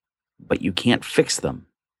 but you can't fix them.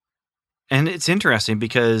 And it's interesting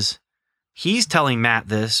because he's telling Matt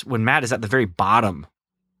this when Matt is at the very bottom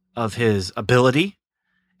of his ability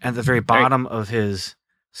and the very bottom of his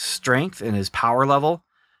strength and his power level.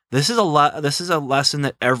 This is a lesson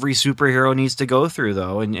that every superhero needs to go through,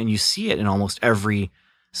 though, and you see it in almost every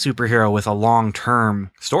superhero with a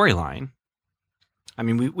long-term storyline. I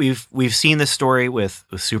mean, we've seen this story with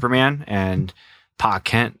Superman and Pa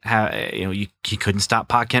Kent. He couldn't stop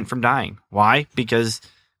Pa Kent from dying. Why? Because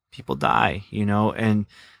people die, you know, and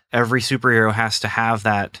every superhero has to have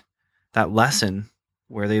that lesson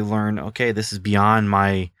where they learn, okay, this is beyond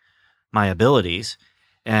my abilities.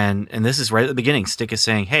 And this is right at the beginning. Stick is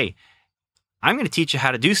saying, hey, I'm going to teach you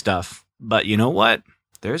how to do stuff, but you know what?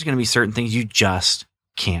 There's going to be certain things you just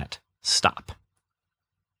can't stop.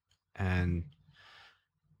 And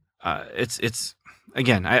it's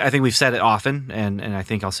again, I think we've said it often, and I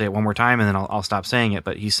think I'll say it one more time, and then I'll stop saying it.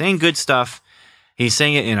 But he's saying good stuff. He's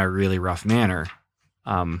saying it in a really rough manner,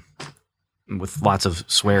 with lots of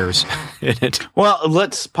swears in it. Well,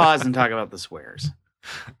 let's pause and talk about the swears.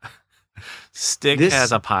 Stick This-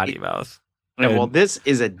 has a potty mouth. Well, this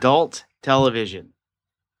is adult television.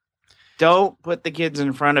 Don't put the kids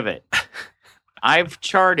in front of it. I've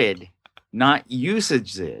charted not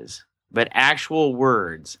usages, but actual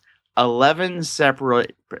words. 11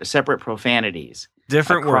 separate profanities.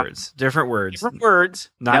 Different Across- words. Different words. Different words.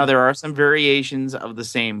 Not- Now there are some variations of the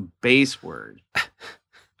same base word.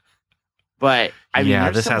 But I mean, yeah,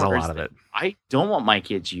 there's this some has a words lot of that it. I don't want my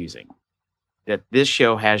kids using that this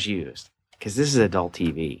show has used because this is adult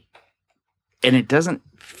TV. And it doesn't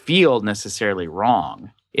feel necessarily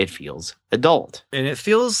wrong. It feels adult. And it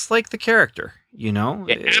feels like the character, you know?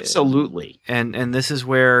 Absolutely. And this is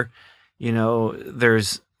where, you know,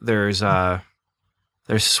 there's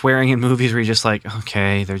swearing in movies where you're just like,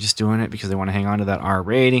 okay, they're just doing it because they want to hang on to that R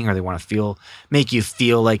rating, or they want to make you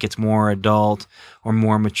feel like it's more adult or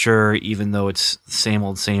more mature, even though it's same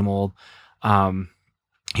old.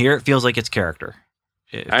 Here it feels like it's character.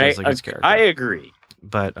 It feels like it's character. I agree.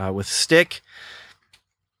 But with Stick,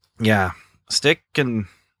 yeah, Stick can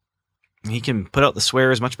put out the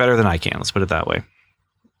swears much better than I can. Let's put it that way.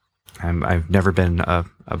 I've never been a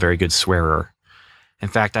very good swearer. In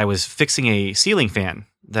fact, I was fixing a ceiling fan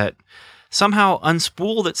that somehow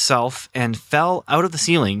unspooled itself and fell out of the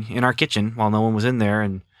ceiling in our kitchen while no one was in there,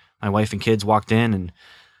 and my wife and kids walked in, and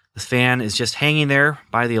the fan is just hanging there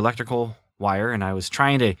by the electrical wire, and I was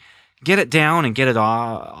trying to get it down and get it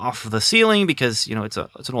off of the ceiling because, you know, it's an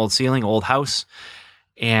old ceiling, old house,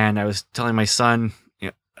 and I was telling my son, you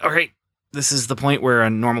know, all right, this is the point where a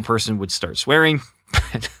normal person would start swearing,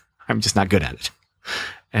 but I'm just not good at it.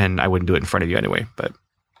 And I wouldn't do it in front of you anyway. But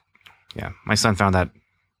yeah, my son found that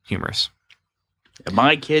humorous.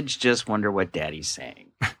 My kids just wonder what daddy's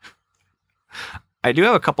saying. I do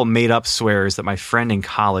have a couple made up swears that my friend in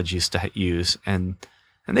college used to use, and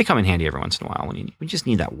they come in handy every once in a while when we just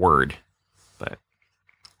need that word. But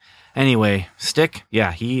anyway, Stick,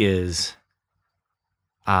 yeah, he is.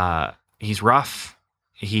 He's rough.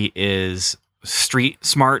 He is street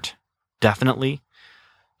smart, definitely.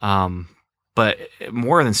 But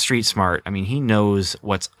more than street smart, I mean, he knows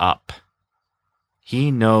what's up.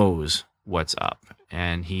 He knows what's up,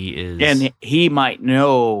 and he is. And he might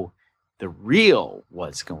know the real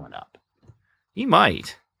what's going up. He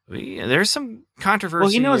might. There's some controversy.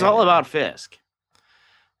 Well, he knows all about Fisk.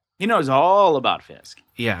 He knows all about Fisk.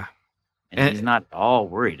 Yeah. And he's not all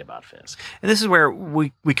worried about Fisk. And this is where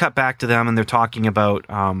we cut back to them, and they're talking about,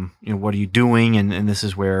 you know, what are you doing? And this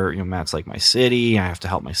is where, you know, Matt's like, my city, I have to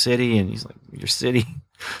help my city. And he's like, your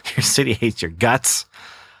city hates your guts.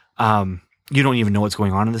 You don't even know what's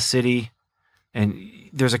going on in the city. And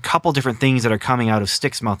there's a couple different things that are coming out of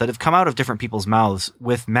Stick's mouth that have come out of different people's mouths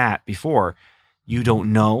with Matt before. You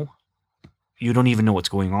don't know. You don't even know what's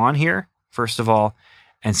going on here, first of all.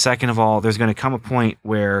 And second of all, there's going to come a point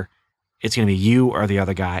where it's going to be you or the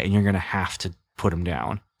other guy, and you're going to have to put him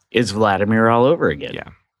down. It's Vladimir all over again. Yeah.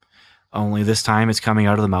 Only this time it's coming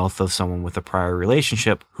out of the mouth of someone with a prior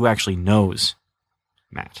relationship who actually knows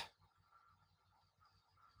Matt.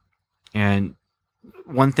 And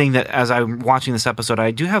one thing that, as I'm watching this episode,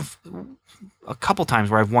 I do have a couple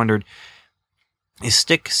times where I've wondered, is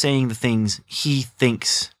Stick saying the things he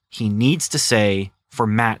thinks he needs to say for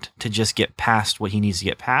Matt to just get past what he needs to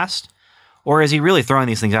get past? Or is he really throwing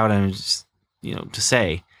these things out and just, you know, to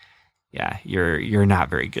say, yeah, you're not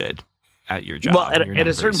very good at your job. Well, at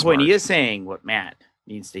a certain point, he is saying what Matt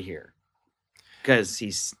needs to hear. Because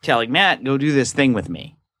he's telling Matt, go do this thing with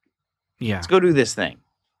me. Yeah. Let's go do this thing.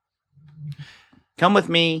 Come with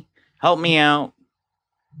me. Help me out.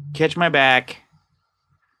 Catch my back.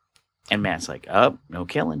 And Matt's like, oh, no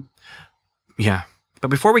killing. Yeah. But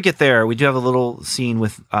before we get there, we do have a little scene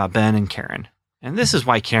with Ben and Karen. And this is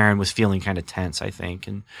why Karen was feeling kind of tense, I think,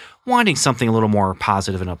 and wanting something a little more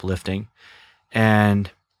positive and uplifting. And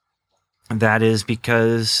that is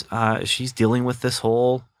because she's dealing with this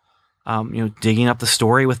whole, digging up the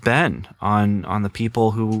story with Ben on the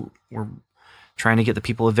people who were trying to get the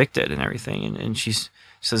people evicted and everything. And she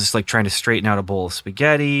says it's like trying to straighten out a bowl of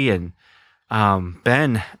spaghetti. And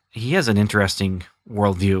Ben, he has an interesting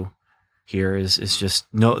worldview. Here is just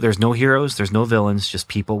there's no heroes, there's no villains, just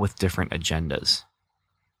people with different agendas.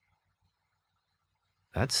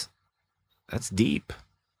 That's deep.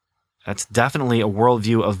 That's definitely a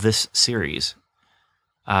worldview of this series,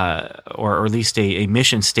 or at least a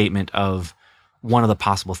mission statement of one of the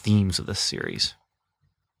possible themes of this series.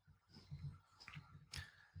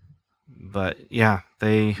 But yeah,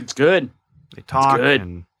 they It's good. talk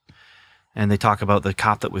good. and they talk about the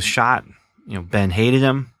cop that was shot. You know, Ben hated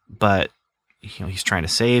him, but he's trying to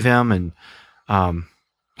save him, and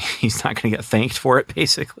he's not going to get thanked for it.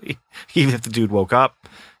 Basically, even if the dude woke up,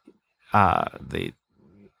 and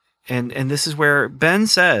this is where Ben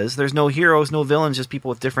says, "There's no heroes, no villains, just people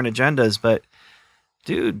with different agendas." But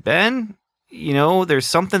dude, Ben, there's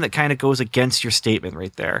something that kind of goes against your statement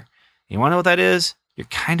right there. You want to know what that is? You're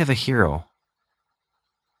kind of a hero.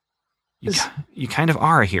 You kind of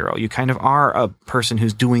are a hero. You kind of are a person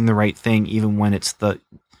who's doing the right thing, even when it's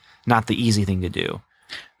not the easy thing to do.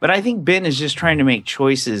 But I think Ben is just trying to make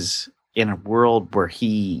choices in a world where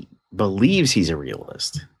he believes he's a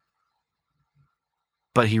realist.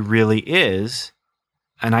 But he really is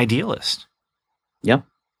an idealist. Yep.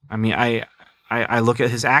 I mean, I look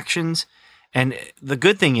at his actions, and the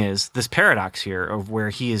good thing is this paradox here of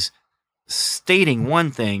where he is stating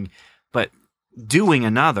one thing, but doing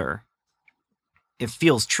another. It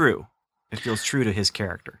feels true. It feels true to his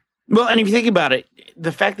character. Well, and if you think about it,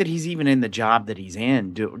 the fact that he's even in the job that he's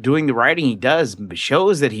in, doing the writing he does,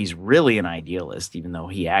 shows that he's really an idealist, even though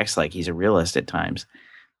he acts like he's a realist at times.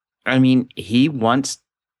 I mean, he wants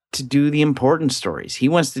to do the important stories. He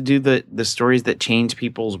wants to do the stories that change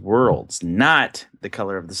people's worlds, not The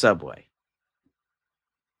Color of the Subway.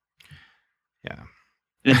 Yeah.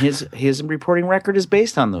 And his reporting record is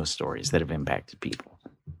based on those stories that have impacted people.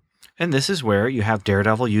 And this is where you have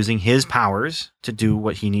Daredevil using his powers to do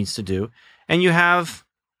what he needs to do. And you have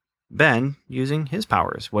Ben using his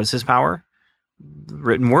powers. What is his power?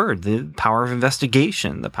 Written word, the power of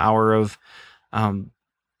investigation, the power of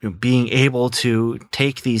being able to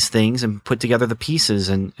take these things and put together the pieces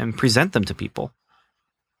and present them to people.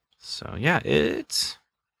 So yeah, it's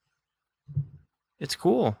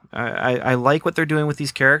cool. I like what they're doing with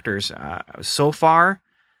these characters. So far,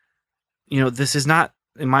 this is not,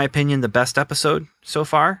 in my opinion, the best episode so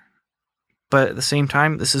far. But at the same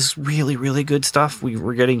time, this is really, really good stuff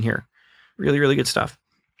we're getting here. Really, really good stuff.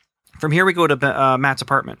 From here, we go to Matt's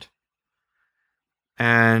apartment.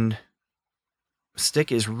 And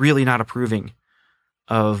Stick is really not approving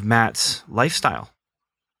of Matt's lifestyle.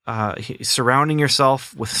 Surrounding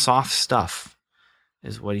yourself with soft stuff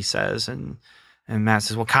is what he says. And Matt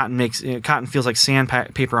says, well, cotton feels like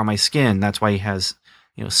sandpaper on my skin. That's why he has,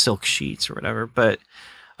 silk sheets or whatever. But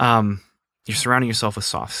you're surrounding yourself with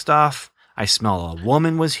soft stuff. I smell a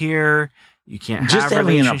woman was here. You can't just have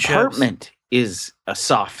having an relationships. apartment is a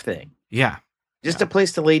soft thing. Yeah. Just a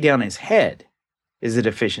place to lay down his head is a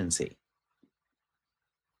deficiency.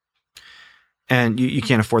 And you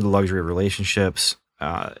can't afford the luxury of relationships.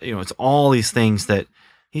 It's all these things that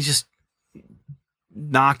he's just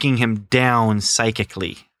knocking him down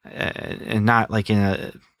psychically, and not like in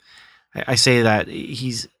a. I say that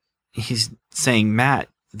he's saying, Matt,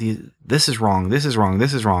 this is wrong. This is wrong.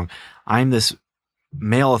 This is wrong. I'm this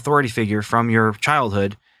male authority figure from your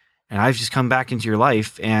childhood, and I've just come back into your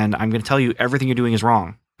life, and I'm going to tell you everything you're doing is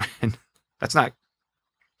wrong. And that's not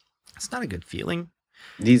a good feeling.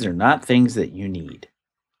 These are not things that you need.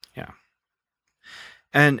 Yeah.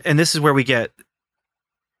 And this is where we get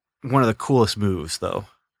one of the coolest moves, though,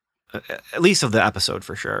 at least of the episode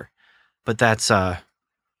for sure. But that's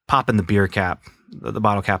popping the beer cap, the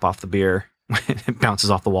bottle cap off the beer. It bounces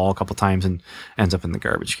off the wall a couple times and ends up in the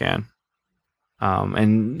garbage can.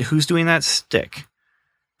 And who's doing that? Stick.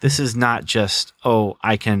 This is not just,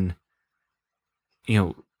 I can,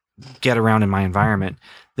 get around in my environment.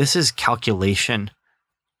 This is calculation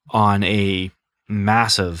on a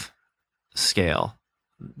massive scale.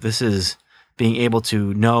 This is being able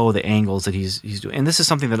to know the angles that he's doing. And this is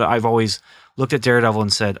something that I've always looked at Daredevil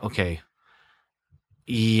and said, okay,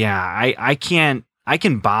 yeah, I can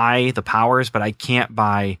buy the powers, but I can't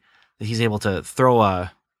buy that he's able to throw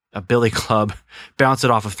a billy club, bounce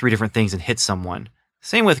it off of 3 different things and hit someone.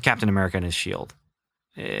 Same with Captain America and his shield.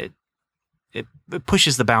 It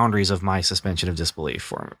pushes the boundaries of my suspension of disbelief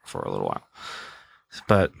for a little while.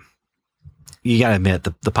 But you got to admit,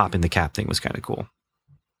 the popping the cap thing was kind of cool.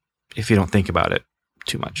 If you don't think about it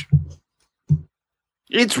too much.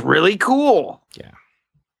 It's really cool. Yeah.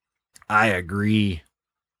 I agree.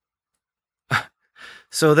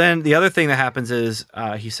 So then the other thing that happens is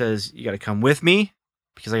he says, you got to come with me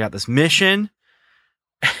because I got this mission.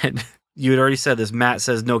 And you had already said this. Matt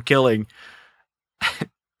says no killing.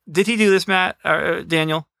 Did he do this, Matt?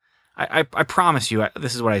 Daniel? I promise you,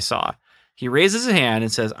 this is what I saw. He raises his hand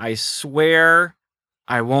and says, I swear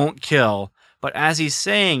I won't kill. But as he's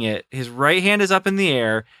saying it, his right hand is up in the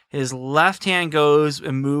air. His left hand goes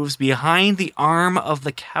and moves behind the arm of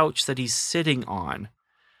the couch that he's sitting on.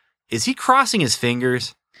 Is he crossing his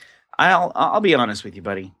fingers? I'll be honest with you,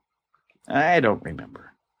 buddy. I don't remember.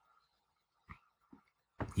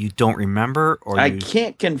 You don't remember, or I you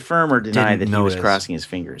can't confirm or deny that didn't he was notice? crossing his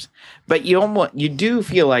fingers. But you do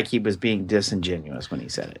feel like he was being disingenuous when he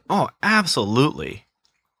said it. Oh, absolutely.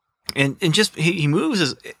 And just he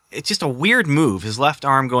moves it's just a weird move. His left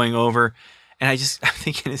arm going over, and I'm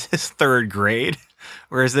thinking, is this third grade,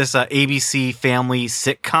 or is this a ABC family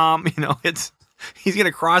sitcom? You know, he's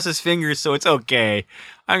gonna cross his fingers, so it's okay.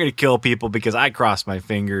 I'm gonna kill people because I crossed my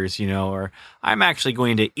fingers, you know, or I'm actually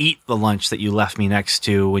going to eat the lunch that you left me next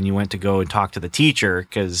to when you went to go and talk to the teacher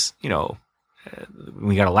because, you know,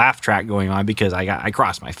 we got a laugh track going on because I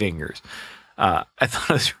crossed my fingers. I thought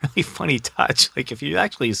it was a really funny touch. Like, if you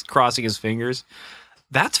actually is crossing his fingers,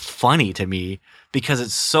 that's funny to me because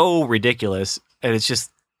it's so ridiculous, and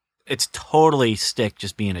it's totally Stick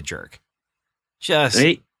just being a jerk. Just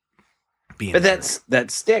Right? being. But a jerk.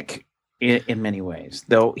 that's Stick in many ways,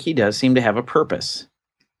 though he does seem to have a purpose.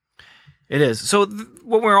 It is. So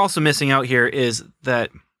what we're also missing out here is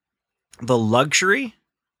that the luxury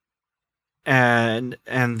and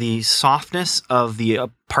the softness of the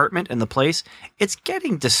apartment and the place, it's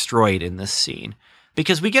getting destroyed in this scene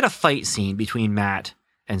because we get a fight scene between Matt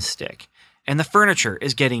and Stick, and the furniture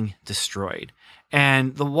is getting destroyed,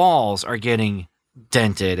 and the walls are getting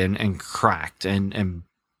dented and cracked and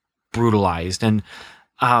brutalized, and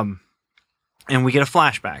we get a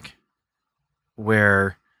flashback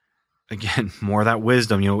where, again, more of that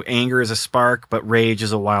wisdom, you know, anger is a spark, but rage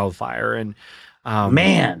is a wildfire. And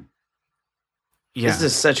Man, yeah, this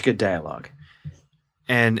is such good dialogue.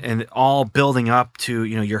 and all building up to,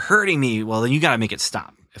 you know, you're hurting me. Well, then you got to make it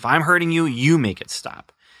stop. If I'm hurting you, you make it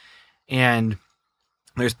stop. And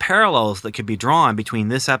there's parallels that could be drawn between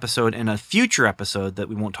this episode and a future episode that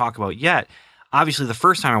we won't talk about yet. Obviously, the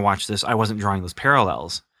first time I watched this, I wasn't drawing those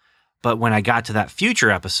parallels. But when I got to that future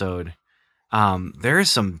episode, there's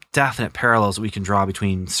some definite parallels that we can draw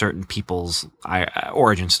between certain people's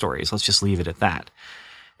origin stories. Let's just leave it at that.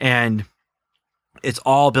 And it's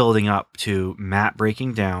all building up to Matt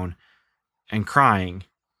breaking down and crying.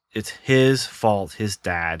 It's his fault his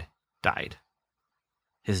dad died.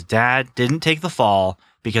 His dad didn't take the fall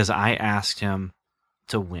because I asked him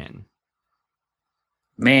to win.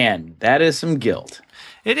 Man, that is some guilt.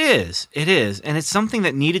 It is. It is. And it's something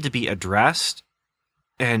that needed to be addressed.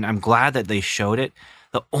 And I'm glad that they showed it.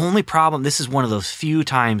 The only problem, this is one of those few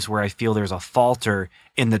times where I feel there's a falter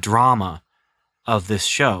in the drama of this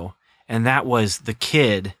show. And that was the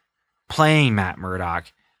kid playing Matt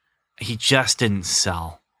Murdock. He just didn't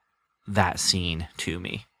sell that scene to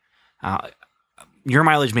me. Your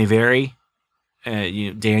mileage may vary,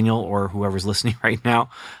 Daniel, or whoever's listening right now.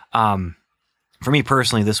 For me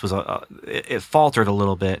personally, this was it faltered a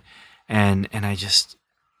little bit, and I just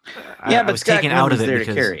I But was Scott taken Glenn out of was it there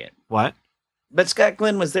because to carry it. What? But Scott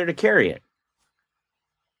Glenn was there to carry it.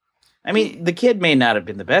 I mean, the kid may not have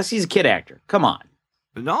been the best. He's a kid actor. Come on,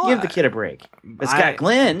 No, give the kid a break. But I- Scott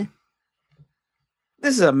Glenn,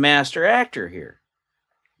 this is a master actor here.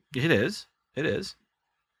 It is. It is.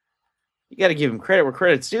 You got to give him credit where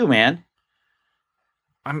credit's due, man.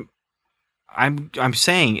 I'm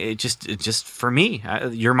saying it just for me.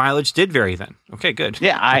 Your mileage did vary then. Okay, good.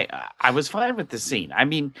 Yeah, I was fine with the scene. I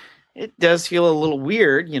mean, it does feel a little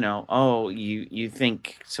weird, you know. Oh, you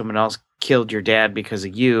think someone else killed your dad because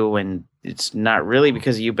of you, and it's not really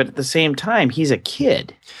because of you. But at the same time, he's a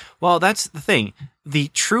kid. Well, that's the thing. The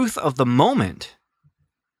truth of the moment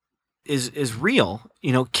is real.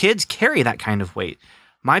 You know, kids carry that kind of weight.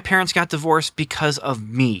 My parents got divorced because of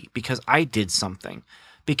me, because I did something.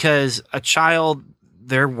 Because a child,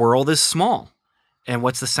 their world is small. And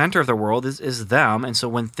what's the center of their world is them. And so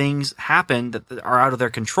when things happen that are out of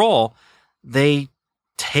their control, they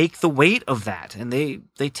take the weight of that. And they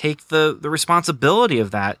take the responsibility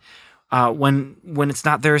of that when it's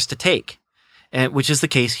not theirs to take. And which is the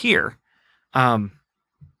case here.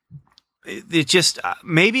 It just,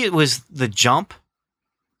 maybe it was the jump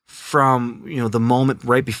from, you know, the moment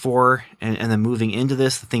right before and then moving into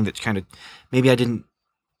this, the thing that kind of, maybe I didn't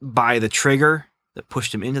buy the trigger that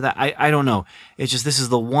pushed him into that. I don't know. It's just, this is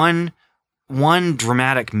the one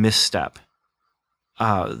dramatic misstep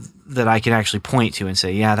that I can actually point to and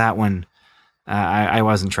say, yeah, that one, I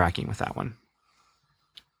wasn't tracking with that one.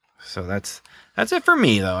 So that's it for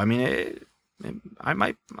me though. I mean, I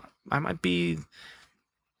might be,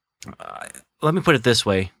 let me put it this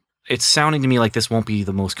way. It's sounding to me like this won't be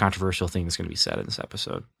the most controversial thing that's going to be said in this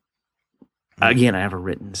episode. Again, I have a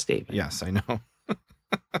written statement. Yes, I know.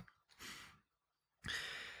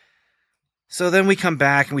 So then we come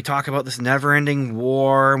back and we talk about this never-ending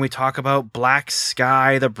war, and we talk about Black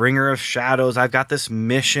Sky, the bringer of shadows. I've got this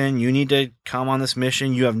mission. You need to come on this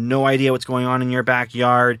mission. You have no idea what's going on in your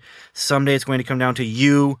backyard. Someday it's going to come down to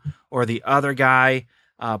you or the other guy,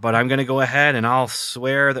 but I'm going to go ahead and I'll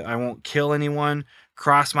swear that I won't kill anyone.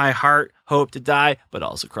 Cross my heart, hope to die, but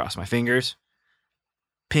also cross my fingers.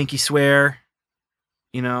 Pinky swear,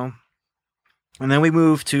 you know. And then we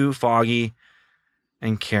move to Foggy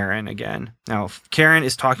and Karen again. Now, Karen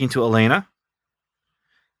is talking to Elena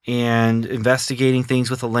and investigating things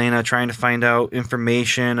with Elena, trying to find out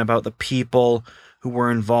information about the people who were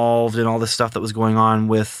involved in all the stuff that was going on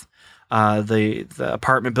with the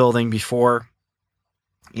apartment building before,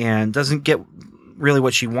 and doesn't get really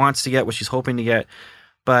what she wants to get, what she's hoping to get,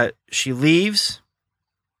 but she leaves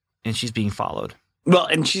and she's being followed. Well,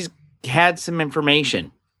 and she's had some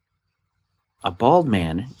information. A bald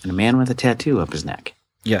man and a man with a tattoo up his neck.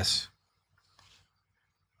 Yes.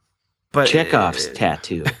 But Chekhov's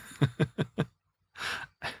tattoo. I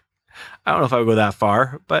don't know if I would go that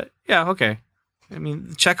far, but yeah, okay. I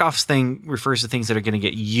mean, Chekhov's thing refers to things that are going to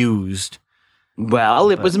get used.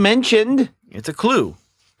 Well, it was mentioned. It's a clue.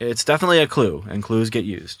 It's definitely a clue, and clues get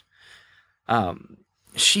used.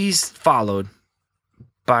 She's followed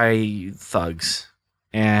by thugs,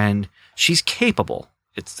 and she's capable.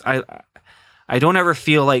 I don't ever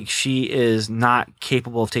feel like she is not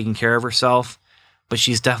capable of taking care of herself, but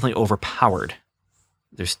she's definitely overpowered.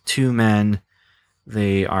 There's two men.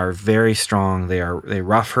 They are very strong. They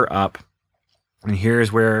rough her up. And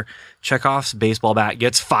here's where Chekhov's baseball bat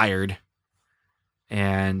gets fired.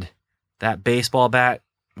 And that baseball bat,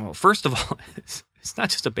 well, first of all, it's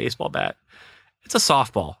not just a baseball bat. It's a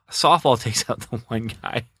softball. A softball takes out the one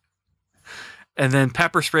guy. And then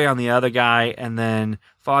pepper spray on the other guy, and then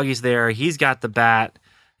Foggy's there. He's got the bat.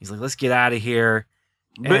 He's like, let's get out of here.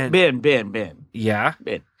 And, Ben. yeah?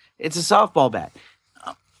 Ben. It's a softball bat.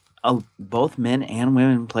 Both men and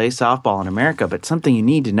women play softball in America, but something you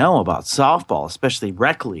need to know about softball, especially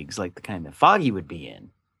rec leagues like the kind that Foggy would be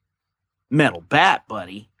in. Metal bat,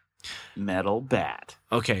 buddy. Metal bat.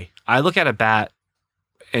 Okay, I look at a bat,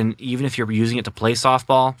 and even if you're using it to play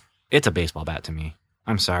softball, it's a baseball bat to me.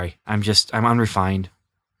 I'm sorry. I'm unrefined.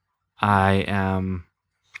 I am.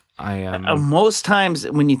 Most times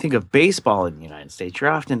when you think of baseball in the United States, you're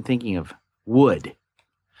often thinking of wood.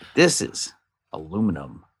 This is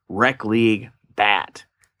aluminum rec league bat.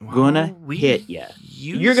 Gonna hit you.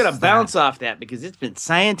 You're gonna bounce off that because it's been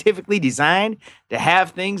scientifically designed to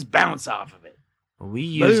have things bounce off of it. We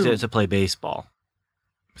used it to play baseball.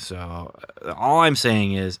 So all I'm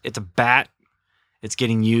saying is it's a bat. It's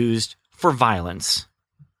getting used for violence.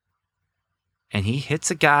 And he hits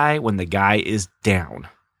a guy when the guy is down.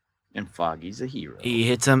 And Foggy's a hero. He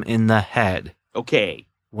hits him in the head. Okay.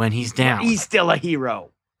 When he's down. He's still a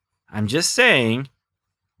hero. I'm just saying,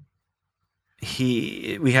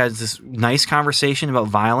 we had this nice conversation about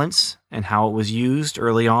violence and how it was used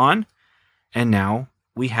early on. And now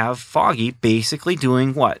we have Foggy basically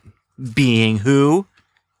doing what? Being who?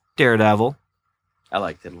 Daredevil. I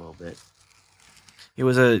liked it a little bit. It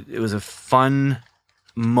was a fun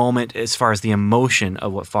moment as far as the emotion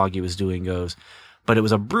of what Foggy was doing goes, but it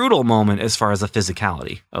was a brutal moment as far as the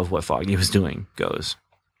physicality of what Foggy was doing goes.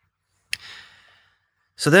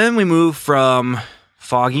 So then we move from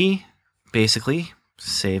Foggy basically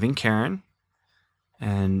saving Karen,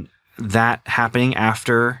 and that happening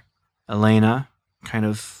after Elena kind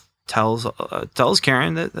of tells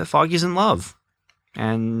Karen that Foggy's in love,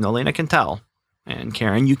 and Elena can tell, and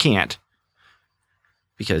Karen, you can't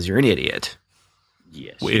because you're an idiot.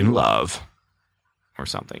 Yes. In love. Or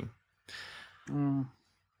something.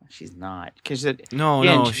 She's not. Because she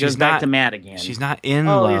goes she's back not, to Matt again. She's not in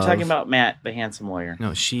love. Oh, you're talking about Matt, the handsome lawyer.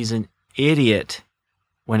 No, she's an idiot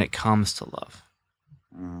when it comes to love.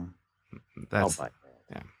 That's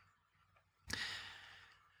yeah.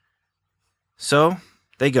 So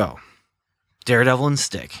they go. Daredevil and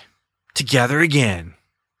Stick. Together again.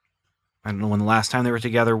 I don't know when the last time they were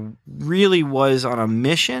together really was on a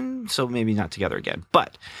mission, so maybe not together again.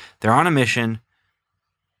 But they're on a mission.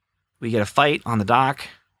 We get a fight on the dock.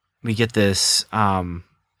 We get this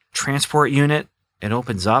transport unit. It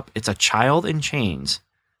opens up. It's a child in chains.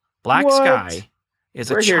 Black Sky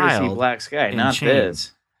is a child. We're here to see Black Sky, not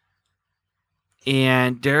this.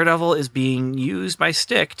 And Daredevil is being used by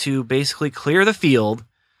Stick to basically clear the field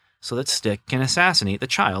so that Stick can assassinate the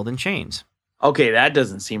child in chains. Okay, that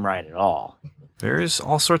doesn't seem right at all. There's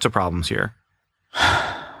all sorts of problems here.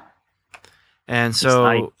 And He's so...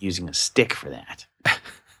 not using a stick for that.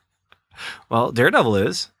 Well, Daredevil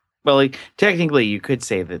is. Well, technically, you could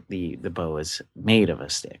say that the bow is made of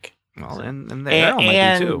a stick. Well, and the arrow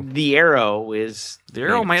might be too. The arrow is The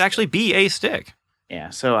arrow might actually be a stick. Yeah,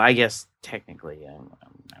 so I guess technically I'm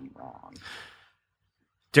wrong.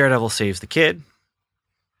 Daredevil saves the kid,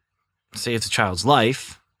 saves the child's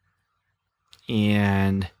life,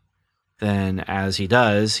 and then as he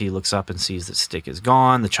does, he looks up and sees that Stick is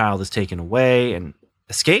gone, the child is taken away, and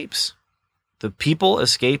escapes. The people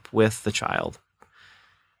escape with the child.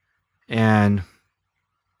 And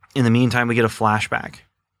in the meantime, we get a flashback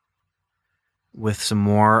with some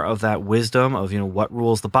more of that wisdom of, what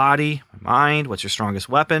rules the body, my mind, what's your strongest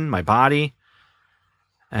weapon, my body.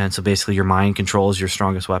 And so basically your mind controls your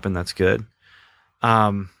strongest weapon. That's good.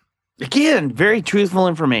 Again, very truthful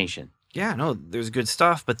information. Yeah, no, there's good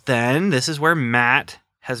stuff. But then this is where Matt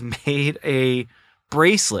has made a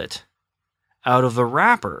bracelet out of the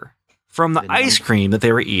wrapper from the ice cream that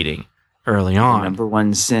they were eating early on. The number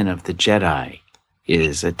one sin of the Jedi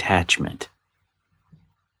is attachment.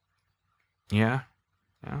 Yeah.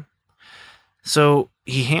 So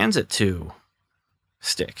he hands it to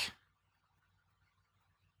Stick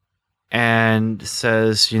and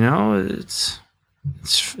says, it's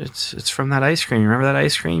from that ice cream. You remember that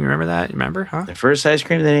ice cream? You remember that? Remember, huh? The first ice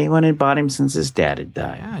cream that anyone had bought him since his dad had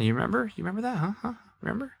died. Yeah, you remember? You remember that, huh?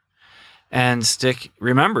 Remember? And Stick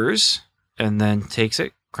remembers and then takes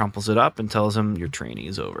it, crumples it up, and tells him your training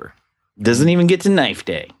is over. Doesn't even get to knife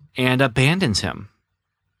day. And abandons him.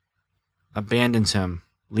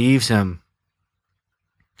 Leaves him.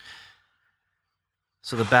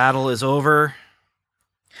 So the battle is over.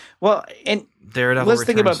 Well, and Daredevil let's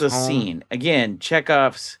think about returns the home. scene again.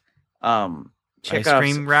 Chekhov's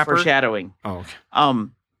cream wrapper? foreshadowing. Oh, okay.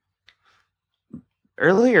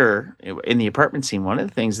 Earlier in the apartment scene, one of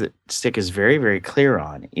the things that Stick is very, very clear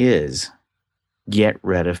on is get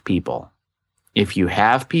rid of people. If you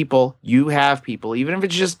have people, you have people. Even if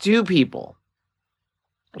it's just two people,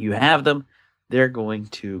 you have them, they're going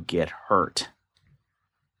to get hurt.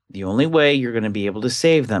 The only way you're going to be able to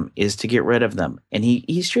save them is to get rid of them. And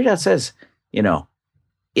he straight out says,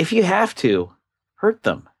 if you have to, hurt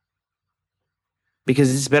them.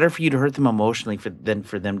 Because it's better for you to hurt them emotionally than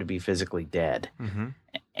for them to be physically dead. Mm-hmm.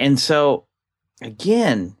 And so,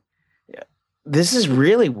 again, this is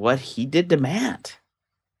really what he did to Matt.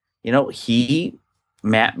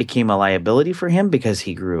 Matt became a liability for him because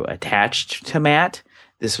he grew attached to Matt.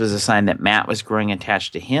 This was a sign that Matt was growing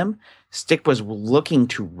attached to him. Stick was looking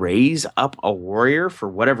to raise up a warrior for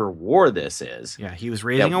whatever war this is. Yeah, he was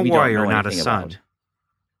raising a warrior, not a son. About.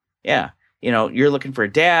 Yeah. You're looking for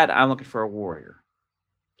a dad, I'm looking for a warrior.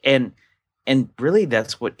 And really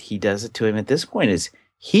that's what he does it to him at this point is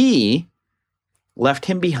he left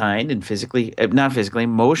him behind and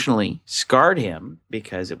emotionally scarred him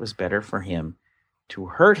because it was better for him to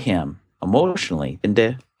hurt him emotionally than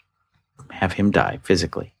to have him die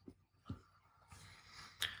physically.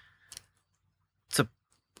 It's a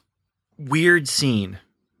weird scene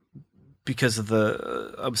because of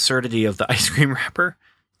the absurdity of the ice cream wrapper.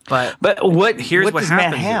 But what does Matt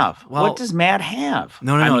happens. have? Well, what does Matt have?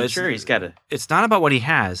 No. Sure, he's got a. It's not about what he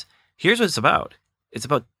has. Here's what it's about. It's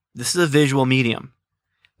about this is a visual medium.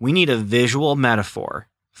 We need a visual metaphor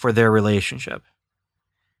for their relationship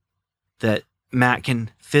that Matt can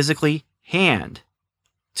physically hand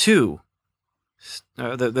to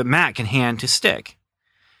that Matt can hand to Stick,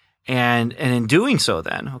 and in doing so,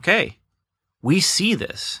 then we see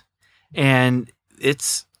this, and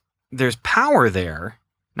there's power there.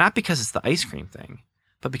 Not because it's the ice cream thing,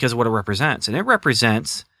 but because of what it represents. And it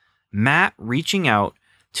represents Matt reaching out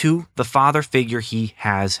to the father figure he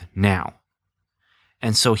has now.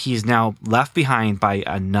 And so he's now left behind by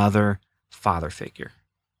another father figure.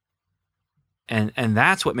 And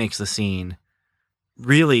that's what makes the scene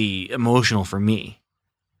really emotional for me,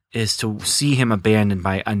 is to see him abandoned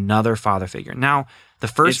by another father figure. Now, the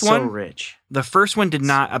first one, so rich. The first one did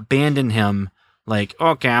not abandon him. Like,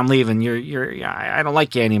 okay, I'm leaving. I don't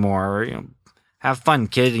like you anymore. Or, have fun,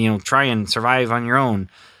 kid. Try and survive on your own.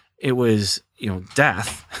 It was,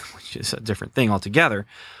 death, which is a different thing altogether.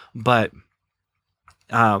 But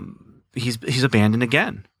he's abandoned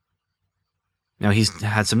again. Now he's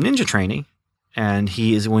had some ninja training, and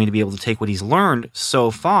he is going to be able to take what he's learned so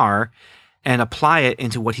far and apply it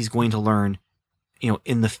into what he's going to learn,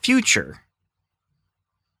 in the future.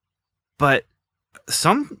 But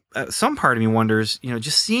some part of me wonders,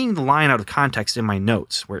 just seeing the line out of context in my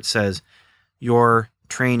notes where it says your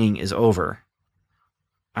training is over.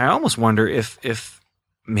 I almost wonder if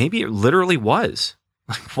maybe it literally was.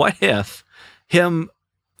 Like, what if him?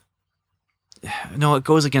 No, it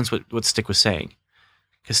goes against what Stick was saying,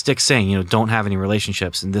 because Stick's saying, don't have any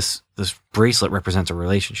relationships, and this bracelet represents a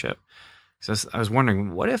relationship. So I was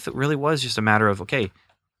wondering, what if it really was just a matter of, okay,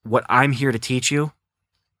 what I'm here to teach you,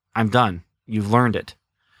 I'm done. You've learned it.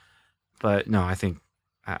 But no, I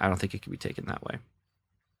don't think it can be taken that way.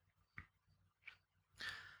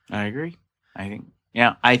 I agree.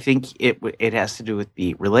 I think it has to do with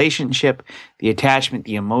the relationship, the attachment,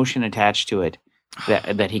 the emotion attached to it,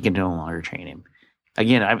 that he can no longer train him.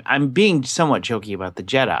 Again, I'm being somewhat jokey about the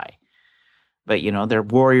Jedi, but they're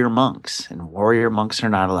warrior monks, and warrior monks are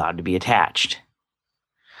not allowed to be attached.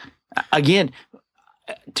 Again,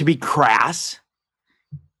 to be crass,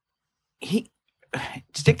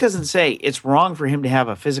 Stick doesn't say it's wrong for him to have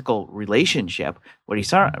a physical relationship. What he's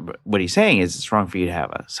saying is it's wrong for you to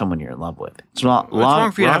have someone you're in love with. It's not It's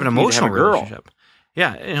wrong for you to have an emotional relationship.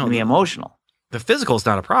 Yeah, the emotional. The physical is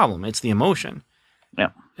not a problem. It's the emotion. Yeah,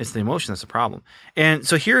 it's the emotion that's a problem. And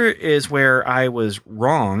so here is where I was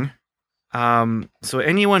wrong. So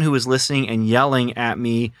anyone who was listening and yelling at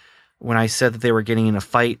me when I said that they were getting in a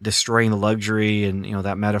fight, destroying the luxury, and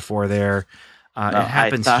that metaphor there. It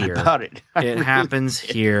happens here. About it. It happens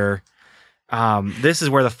here. This is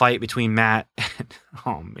where the fight between Matt and,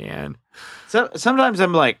 oh man. So sometimes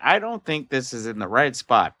I'm like, I don't think this is in the right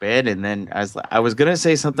spot, Ben. And then I was gonna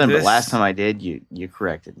say something, but last time I did, you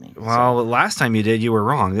corrected me. Well, last time you did, you were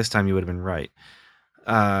wrong. This time you would have been right.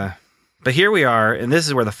 But here we are, and this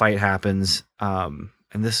is where the fight happens. And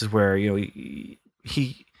this is where he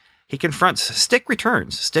confronts. Stick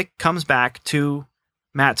returns. Stick comes back to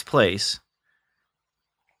Matt's place.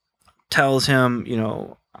 Tells him,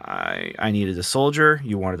 I needed a soldier.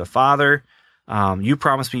 You wanted a father. You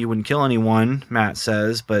promised me you wouldn't kill anyone, Matt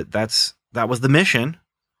says, but that was the mission.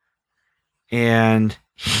 And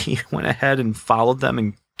he went ahead and followed them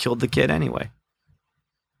and killed the kid anyway.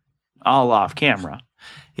 All off camera.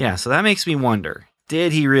 Yeah, so that makes me wonder,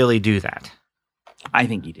 did he really do that? I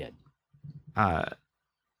think he did.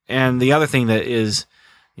 And the other thing that is,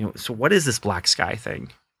 so what is this black sky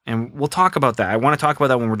thing? And we'll talk about that. I want to talk about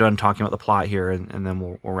that when we're done talking about the plot here, and then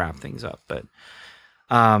we'll wrap things up. But,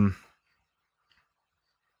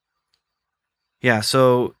 yeah.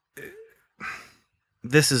 So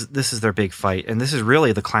this is their big fight, and this is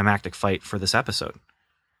really the climactic fight for this episode.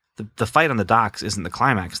 The fight on the docks isn't the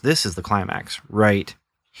climax. This is the climax right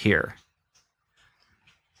here.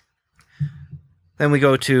 Then we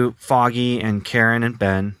go to Foggy and Karen and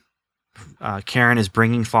Ben. Karen is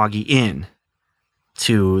bringing Foggy in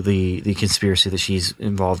to the conspiracy that she's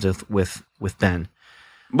involved with Ben.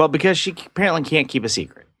 Well, because she apparently can't keep a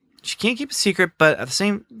secret. She can't keep a secret, but at the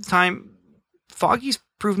same time, Foggy's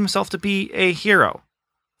proven himself to be a hero.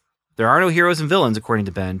 There are no heroes and villains, according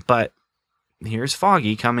to Ben, but here's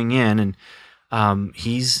Foggy coming in, and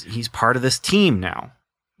he's part of this team now.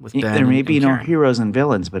 With Ben there may be no Karen. heroes and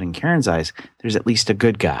villains, but in Karen's eyes, there's at least a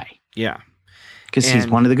good guy. Yeah. Because he's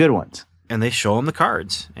one of the good ones. And they show him the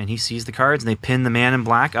cards, and he sees the cards, and they pin the man in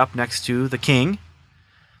black up next to the king.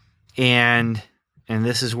 And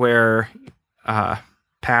this is where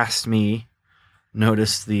past me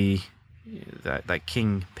noticed that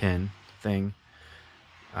king pin thing.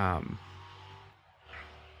 Yeah.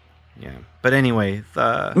 But anyway,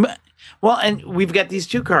 and we've got these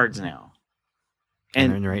two cards now.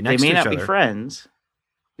 And they're right next they may to each not be other. friends.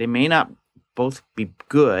 They may not both be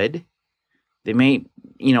good. They may,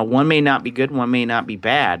 one may not be good, one may not be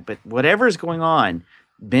bad, but whatever is going on,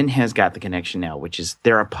 Ben has got the connection now, which is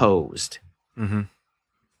they're opposed. Mm-hmm.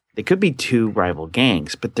 They could be two rival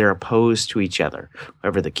gangs, but they're opposed to each other.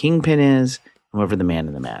 Whoever the kingpin is, whoever the man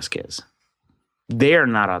in the mask is. They're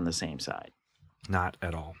not on the same side. Not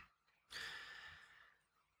at all.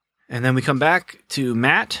 And then we come back to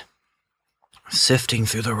Matt sifting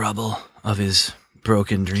through the rubble of his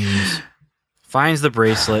broken dreams. Finds the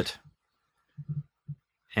bracelet.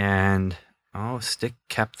 And, Stick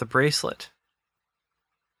kept the bracelet.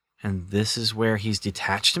 And this is where he's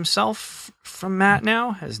detached himself from Matt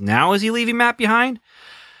now? Is he leaving Matt behind?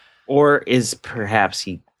 Or is perhaps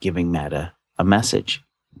he giving Matt a message?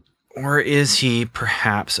 Or is he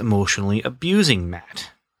perhaps emotionally abusing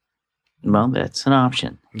Matt? Well, that's an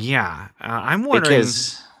option. Yeah. I'm wondering...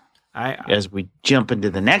 Because as we jump into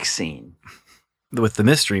the next scene... With the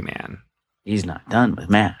mystery man. He's not done with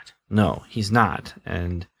Matt. No, he's not.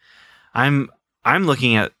 And I'm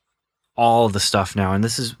looking at all of the stuff now, and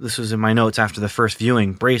this was in my notes after the first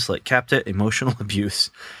viewing. Bracelet, kept it, emotional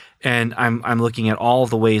abuse. And I'm looking at all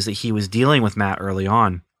the ways that he was dealing with Matt early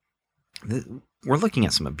on. We're looking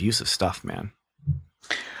at some abusive stuff, man.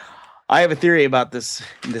 I have a theory about this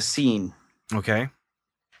scene. Okay.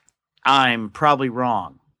 I'm probably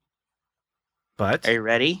wrong. But are you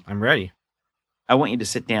ready? I'm ready. I want you to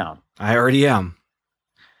sit down. I already am.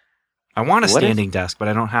 I want a What if- standing desk, but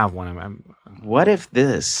I don't have one. I'm What if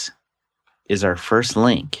this is our first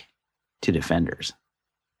link to Defenders?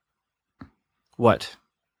 what?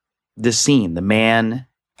 This scene, the man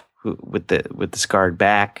who, with the scarred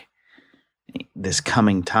back, this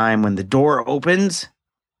coming time when the door opens.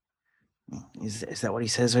 Is that what he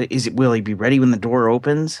says? Will he be ready when the door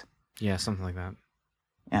opens? Yeah, something like that.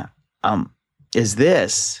 Is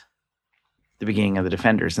this the beginning of the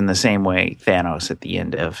Defenders in the same way Thanos at the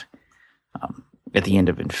end of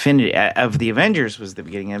Infinity of the Avengers was the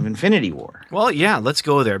beginning of Infinity War? Well, yeah, let's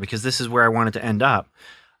go there because this is where I wanted to end up.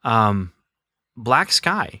 Black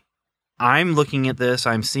Sky. I'm looking at this,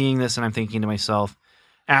 I'm seeing this, and I'm thinking to myself,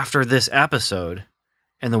 after this episode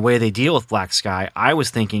and the way they deal with Black Sky, I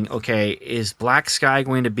was thinking, okay, is Black Sky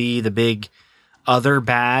going to be the big other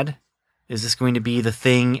bad? Is this going to be the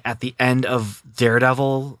thing at the end of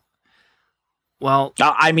Daredevil? Well,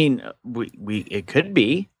 I mean, it could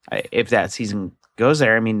be if that season goes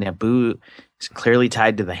there. I mean, Naboo is clearly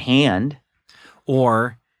tied to the hand.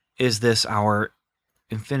 or is this our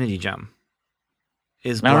Infinity Gem?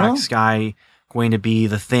 Is I don't know. Black Sky going to be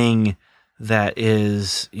the thing that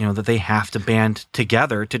is, that they have to band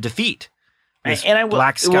together to defeat? Is And I will,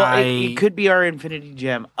 Black Sky. it could be our Infinity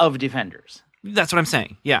Gem of Defenders. That's what I'm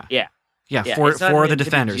saying. Yeah. Yeah. Yeah. It's not For an the Infinity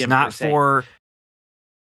Defenders, Gem not per se. for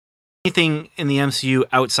anything in the MCU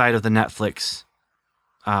outside of the Netflix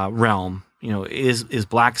realm. Is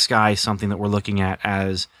Black Sky something that we're looking at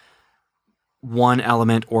as one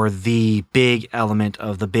element or the big element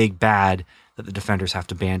of the big bad that the Defenders have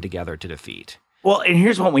to band together to defeat? Well, and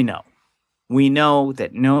here's what we know. We know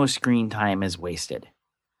that no screen time is wasted.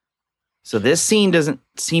 So this scene doesn't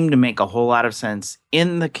seem to make a whole lot of sense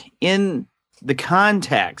in the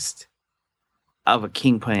context of a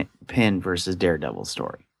Kingpin versus Daredevil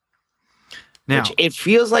story. Now, Which it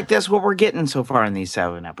feels like that's what we're getting so far in these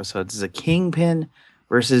 7 episodes is a Kingpin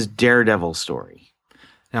versus Daredevil story.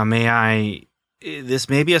 this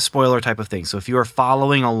may be a spoiler type of thing. So if you are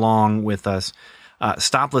following along with us,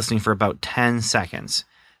 stop listening for about 10 seconds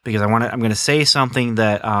because I'm going to say something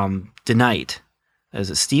that DeKnight, is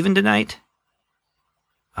it Stephen DeKnight?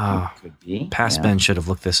 Could be. Past Yeah. Ben should have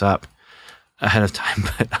looked this up ahead of time,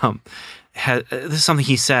 but this is something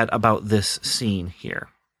he said about this scene here.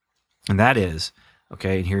 And that is,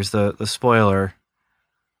 okay, and here's the spoiler.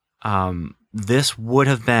 This would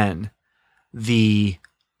have been the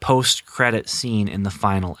post-credit scene in the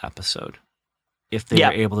final episode if they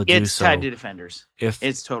were able to do It's so. tied to Defenders. If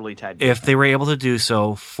It's totally tied to if they were able to do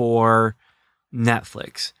so for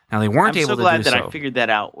Netflix. Now they weren't I'm able so to glad do that so. I figured that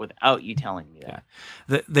out without you telling me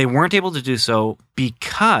that. They weren't able to do so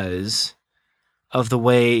because of the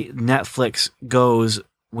way Netflix goes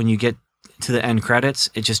when you get to the end credits.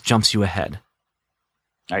 It just jumps you ahead.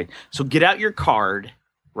 All right. So get out your card,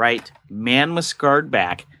 right? Man with scarred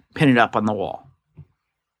back, pin it up on the wall.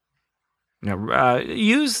 Now,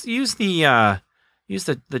 use the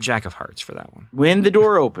Jack of Hearts for that one. When the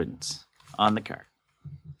door opens on the card.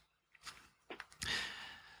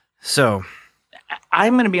 So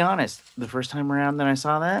I'm going to be honest. The first time around that I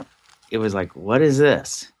saw that, it was like, what is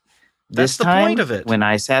this? That's This the time, point of it. When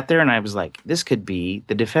I sat there and I was like, this could be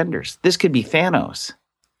the Defenders. This could be Thanos.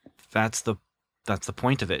 that's the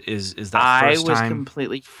point of it. Is that I first was time?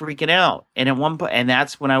 completely freaking out. And at one point, and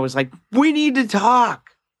that's when I was like, we need to talk.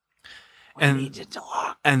 We And- need to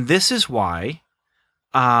talk. And this is why,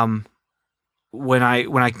 when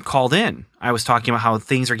I called in, I was talking about how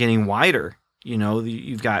things are getting wider.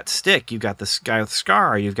 You've got Stick, you've got this guy with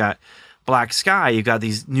Scar, you've got Black Sky, you've got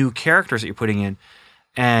these new characters that you're putting in,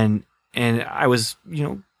 and I was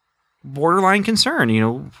borderline concerned.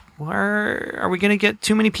 Are we going to get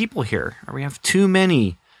too many people here? Are we have too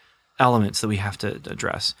many elements that we have to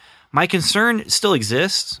address? My concern still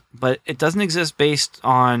exists, but it doesn't exist based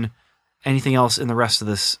on anything else in the rest of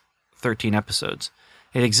this 13 episodes.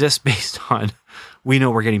 It exists based on, we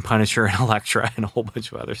know we're getting Punisher and Elektra and a whole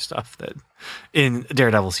bunch of other stuff that in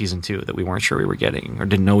Daredevil season 2 that we weren't sure we were getting or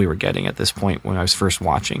didn't know we were getting at this point when I was first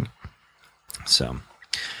watching. So,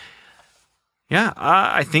 yeah,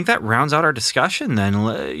 I think that rounds out our discussion then.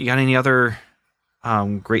 You got any other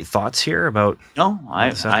great thoughts here about No,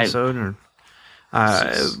 this episode? Or,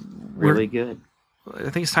 this is really good. I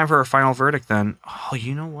think it's time for our final verdict then. Oh,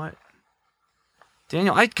 you know what?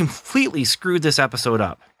 Daniel, I completely screwed this episode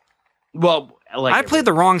up. Well, I played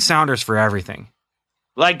the wrong sounders for everything.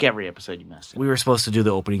 like every episode you missed. We were supposed to do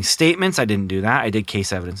the opening statements. I didn't do that. I did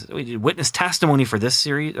case evidence. We did witness testimony for this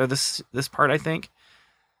series or this part, I think.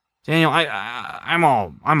 Daniel, I'm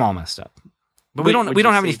all messed up. But we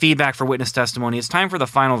don't have any feedback for witness testimony. It's time for the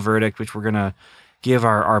final verdict, which we're gonna give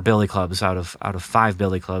our Billy Clubs out of 5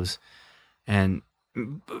 Billy Clubs. And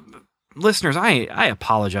listeners, I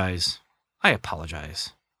apologize. I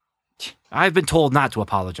apologize. I've been told not to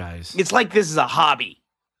apologize. It's like this is a hobby.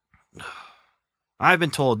 I've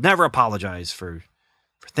been told never apologize for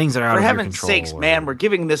things that are out For of your heaven's control. sakes, man, we're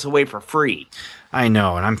giving this away for free. I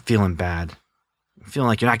know, and I'm feeling bad. I'm feeling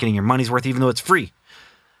like you're not getting your money's worth, even though it's free.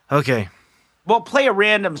 Okay. Well, play a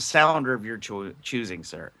random sounder of your choosing,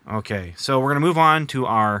 sir. Okay. So we're going to move on to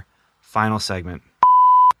our final segment.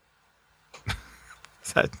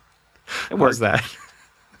 It What worked. was that?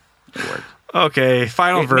 It worked. Okay.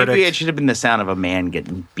 Final verdict. Maybe it should have been the sound of a man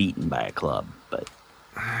getting beaten by a club, but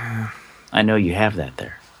I know you have that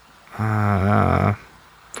there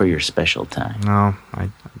for your special time. No.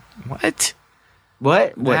 What?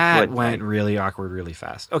 What? That What? went really awkward really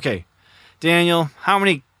fast. Okay. Daniel, how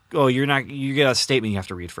many... Oh, you get a statement you have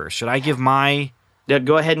to read first. Should I give my... Yeah,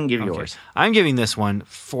 go ahead and give Okay. yours. I'm giving this one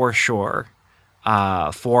for sure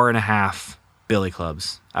 4.5 billy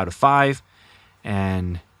clubs out of 5,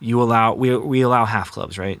 and we allow half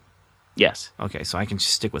clubs, right? Yes. Okay, so I can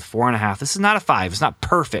just stick with 4.5. This is not a 5. It's not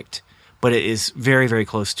perfect, but it is very, very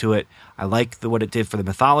close to it. I like what it did for the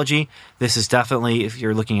mythology. This is definitely, if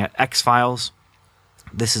you're looking at X-Files,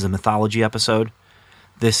 this is a mythology episode.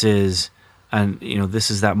 This is... And,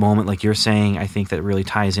 this is that moment, like you're saying, I think that really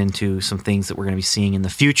ties into some things that we're going to be seeing in the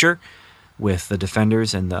future with the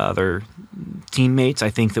Defenders and the other teammates. I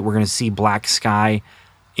think that we're going to see Black Sky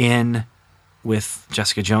in with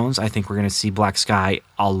Jessica Jones. I think we're going to see Black Sky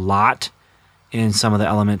a lot in some of the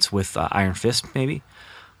elements with Iron Fist, maybe.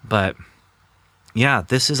 But, yeah,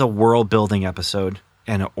 this is a world-building episode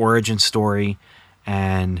and an origin story,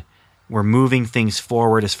 and we're moving things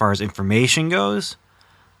forward as far as information goes,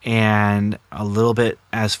 and a little bit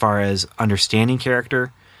as far as understanding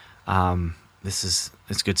character. It's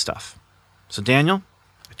good stuff. So Daniel,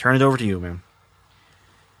 I turn it over to you, man.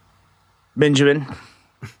 Benjamin,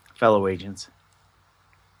 fellow agents,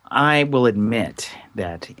 I will admit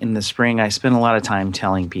that in the spring I spent a lot of time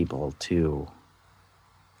telling people to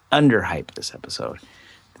underhype this episode.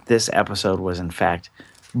 This episode was in fact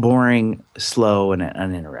boring, slow, and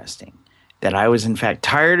uninteresting. That I was, in fact,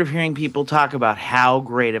 tired of hearing people talk about how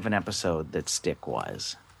great of an episode that Stick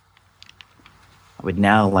was. I would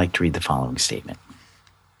now like to read the following statement.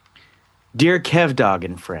 Dear Kevdog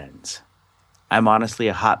and friends, I'm honestly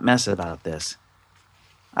a hot mess about this.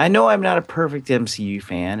 I know I'm not a perfect MCU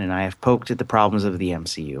fan, and I have poked at the problems of the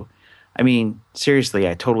MCU. I mean, seriously,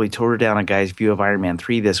 I totally tore down a guy's view of Iron Man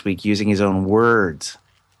 3 this week using his own words.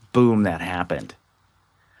 Boom, that happened.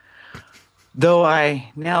 Though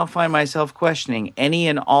I now find myself questioning any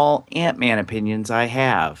and all Ant-Man opinions I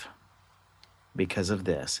have because of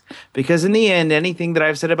this. Because in the end, anything that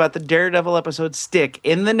I've said about the Daredevil episode Stick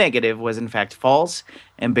in the negative was in fact false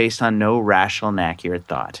and based on no rational and accurate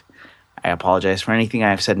thought. I apologize for anything I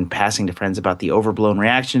have said in passing to friends about the overblown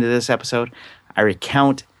reaction to this episode. I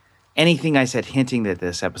recount anything I said hinting that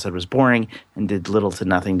this episode was boring and did little to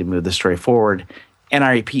nothing to move the story forward. And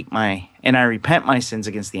I repent my sins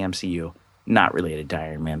against the MCU. Not related to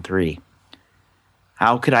Iron Man 3.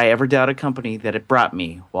 How could I ever doubt a company that it brought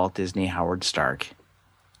me, Walt Disney Howard Stark?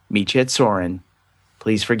 Meet you at Soren.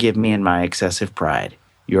 Please forgive me and my excessive pride.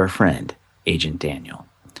 Your friend, Agent Daniel.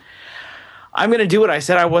 I'm going to do what I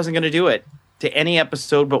said I wasn't going to do it to any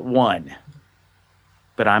episode but one.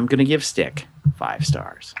 But I'm going to give Stick 5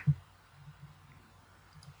 stars.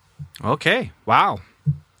 Okay. Wow.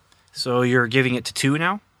 So you're giving it to 2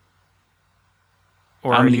 now?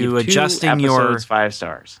 Or I'm are gonna you give 2 adjusting your... episodes 5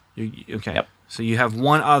 stars. Okay. Yep. So you have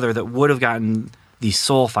one other that would have gotten the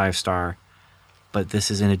sole 5-star, but this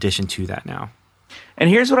is in addition to that now. And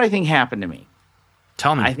here's what I think happened to me.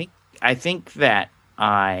 Tell me. I think that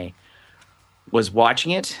I was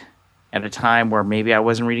watching it at a time where maybe I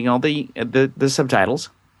wasn't reading all the subtitles.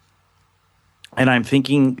 And I'm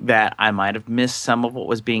thinking that I might have missed some of what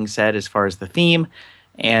was being said as far as the theme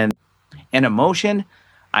and emotion.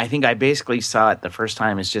 I think I basically saw it the first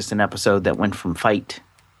time as just an episode that went from fight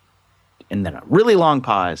and then a really long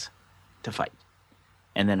pause to fight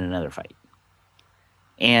and then another fight.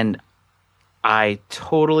 And I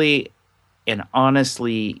totally and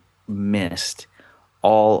honestly missed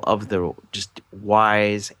all of the just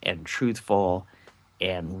wise and truthful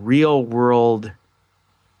and real world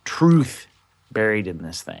truth buried in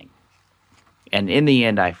this thing. And in the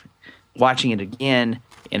end, watching it again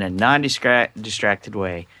in a non-distracted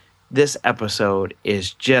way, this episode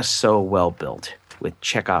is just so well built with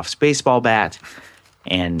Chekhov's baseball bat.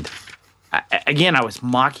 And I was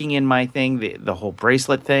mocking in my thing, the whole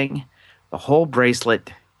bracelet thing. The whole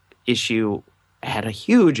bracelet issue had a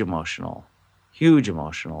huge emotional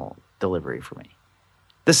delivery for me.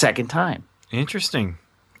 The second time. Interesting.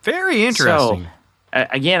 Very interesting. So,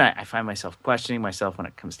 again, I find myself questioning myself when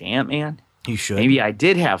it comes to Ant-Man. You should. Maybe I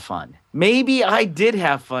did have fun. Maybe I did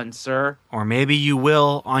have fun, sir. Or maybe you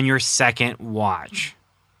will on your second watch.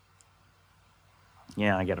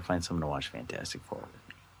 Yeah, I got to find someone to watch Fantastic Four with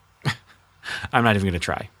me. I'm not even going to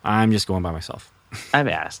try. I'm just going by myself. I've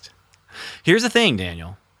asked. Here's the thing,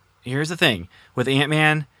 Daniel. Here's the thing. With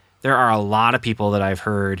Ant-Man, there are a lot of people that I've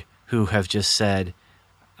heard who have just said,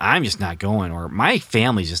 I'm just not going, or my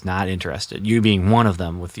family's just not interested. You being one of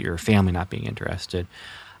them with your family not being interested.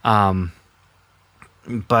 But,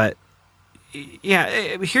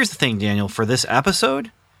 yeah, here's the thing, Daniel. For this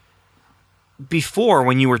episode, before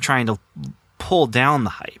when you were trying to pull down the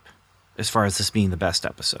hype, as far as this being the best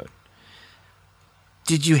episode,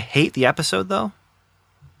 did you hate the episode, though?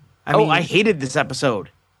 I hated this episode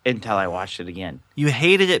until I watched it again. You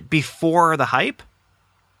hated it before the hype?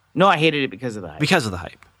 No, I hated it because of the hype. Because of the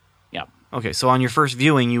hype. Yeah. Okay, so on your first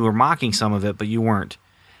viewing, you were mocking some of it, but you weren't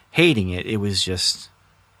hating it. It was just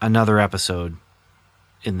another episode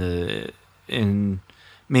in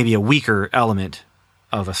maybe a weaker element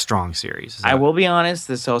of a strong series. I will be honest,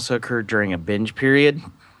 this also occurred during a binge period.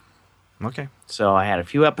 Okay. So I had a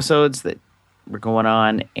few episodes that were going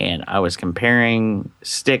on, and I was comparing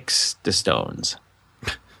sticks to stones.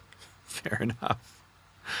 Fair enough.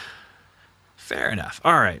 Fair enough.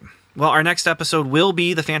 All right. Well, our next episode will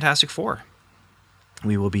be the Fantastic Four.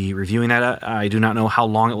 We will be reviewing that. I do not know how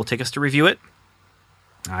long it will take us to review it.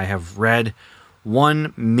 I have read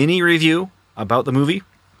one mini review about the movie.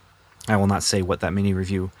 I will not say what that mini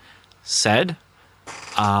review said.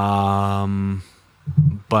 But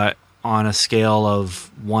on a scale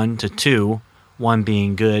of 1 to 2, 1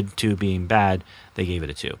 being good, 2 being bad, they gave it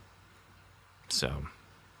a 2. So,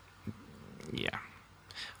 yeah.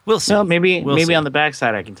 We'll see. Well, maybe see. on the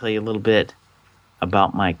backside I can tell you a little bit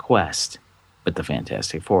about my quest with the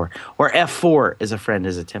Fantastic Four, or F4 as a friend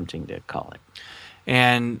is attempting to call it.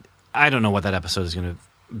 And I don't know what that episode is going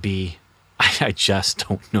to be. I just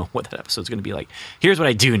don't know what that episode is going to be like. Here's what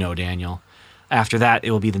I do know, Daniel. After that, it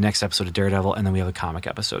will be the next episode of Daredevil, and then we have a comic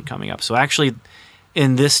episode coming up. So actually,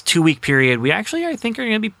 in this 2-week period, we actually, I think, are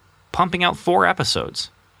going to be pumping out 4 episodes.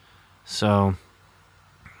 So,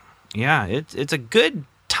 yeah, it's a good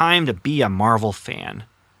time to be a Marvel fan.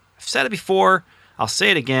 I've said it before. I'll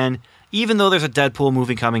say it again. Even though there's a Deadpool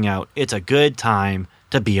movie coming out, it's a good time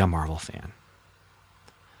to be a Marvel fan.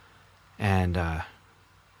 And,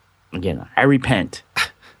 again, I repent.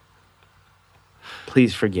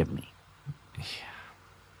 Please forgive me.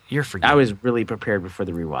 You're forgiven. I was really prepared before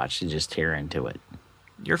the rewatch to just tear into it.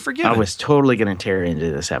 You're forgiven. I was totally going to tear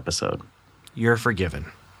into this episode. You're forgiven.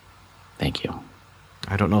 Thank you.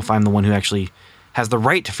 I don't know if I'm the one who actually has the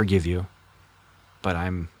right to forgive you, but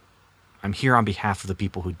I'm here on behalf of the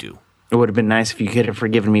people who do. It would have been nice if you could have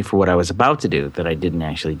forgiven me for what I was about to do that I didn't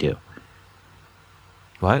actually do.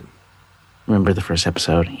 What? Remember the first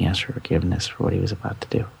episode? He asked for forgiveness for what he was about to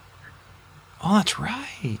do. Oh, that's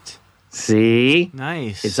right. See?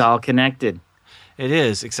 Nice. It's all connected. It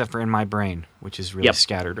is, except for in my brain, which is really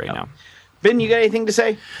scattered right now. Ben, you got anything to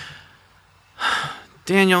say?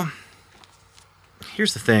 Daniel,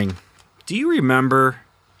 here's the thing. Do you remember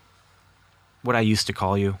what I used to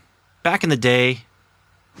call you? Back in the day,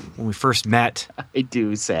 when we first met. I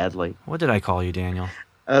do, sadly. What did I call you, Daniel?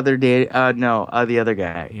 The other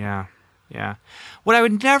guy. Yeah. What I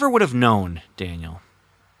would have known, Daniel,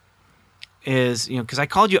 is, because I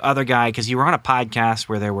called you other guy because you were on a podcast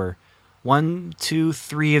where there were 1, 2,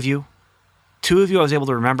 3 of you. 2 of you I was able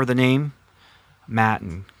to remember the name, Matt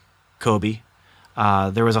and Kobe.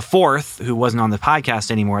 There was a 4th who wasn't on the podcast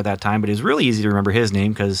anymore at that time, but it was really easy to remember his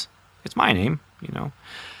name because it's my name,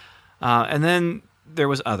 And then there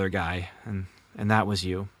was other guy, and that was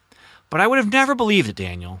you. But I would have never believed it,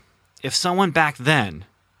 Daniel, if someone back then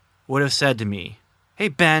would have said to me, hey,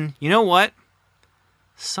 Ben, you know what?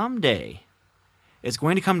 Someday, it's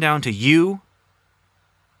going to come down to you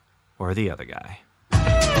or the other guy.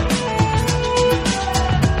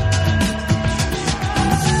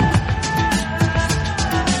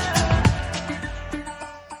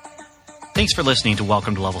 Thanks for listening to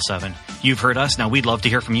Welcome to Level 7. You've heard us, now we'd love to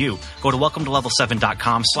hear from you. Go to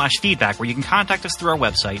welcometolevel7.com/feedback where you can contact us through our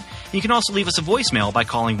website. You can also leave us a voicemail by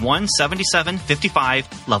calling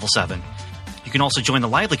 1-77-55-Level 7. You You can also join the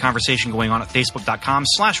lively conversation going on at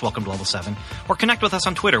facebook.com/welcome to level 7 or connect with us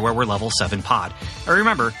on Twitter where we're level 7 pod. And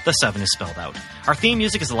remember, the 7 is spelled out. Our theme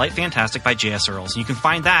music is The Light Fantastic by J.S. Earls, and you can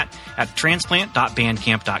find that at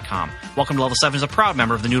transplant.bandcamp.com. Welcome to Level 7 is a proud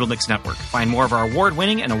member of the Noodle Mix Network. Find more of our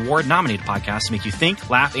award-winning and award-nominated podcasts to make you think,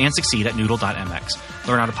 laugh, and succeed at noodle.mx.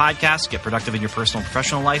 Learn how to podcast, get productive in your personal and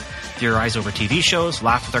professional life, theorize over TV shows,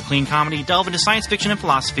 laugh with our clean comedy, delve into science fiction and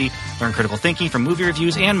philosophy, learn critical thinking from movie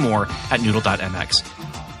reviews, and more at noodle.mx.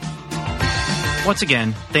 Once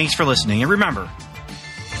again, thanks for listening, and remember,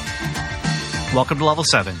 welcome to Level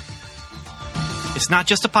 7. It's not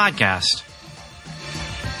just a podcast.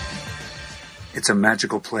 It's a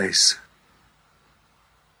magical place.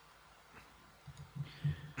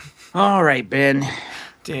 All right, Ben.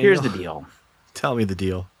 Daniel, Here's the deal. Tell me the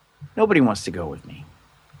deal. Nobody wants to go with me.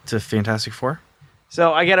 To Fantastic Four?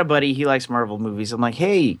 So I got a buddy. He likes Marvel movies. I'm like,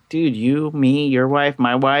 hey, dude, you, me, your wife,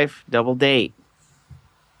 my wife, double date.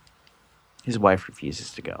 His wife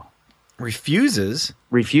refuses to go. Refuses?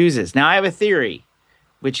 Refuses. Now I have a theory,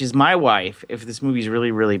 which is my wife, if this movie's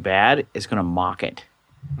really, really bad, is going to mock it.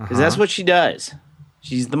 Because that's what she does.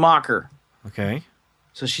 She's the mocker. Okay.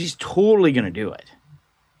 So she's totally going to do it.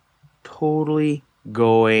 Totally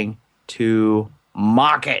going to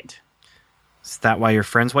mock it. Is that why your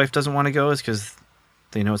friend's wife doesn't want to go? Is because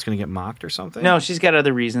they know it's going to get mocked or something? No, she's got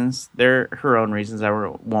other reasons. They're her own reasons. I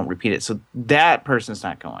won't repeat it. So that person's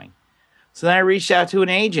not going. So then I reached out to an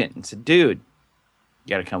agent and said, dude, you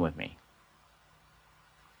got to come with me.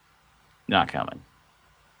 Not coming.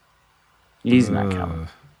 He's not coming.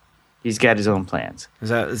 He's got his own plans. Is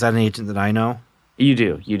that an agent that I know? You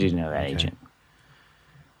do know that agent.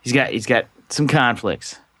 He's got some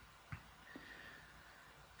conflicts.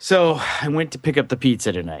 So I went to pick up the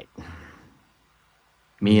pizza tonight.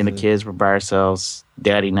 Me and the kids were by ourselves.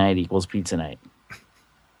 Daddy night equals pizza night.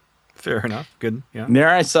 Fair enough. Good. Yeah. And there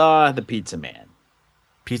I saw the pizza man.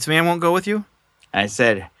 Pizza Man won't go with you? I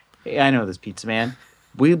said, hey, I know this pizza man.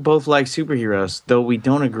 We both like superheroes, though we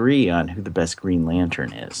don't agree on who the best Green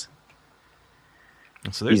Lantern is.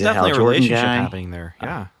 So there's He's definitely Hal a Jordan relationship guy. happening there.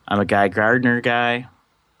 Yeah. I'm a Guy Gardner guy.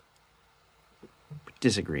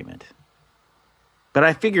 Disagreement. But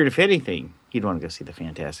I figured, if anything, he'd want to go see the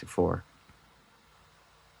Fantastic Four.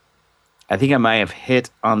 I think I might have hit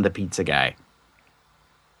on the pizza guy.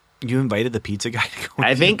 You invited the pizza guy to go with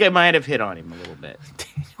I think I might have hit on him a little bit.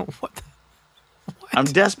 Daniel, what? I'm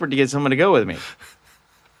desperate to get someone to go with me.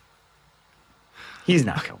 He's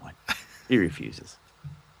not going. He refuses.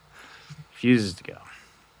 Refuses to go.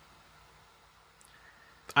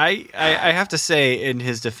 I have to say, in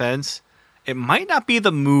his defense, it might not be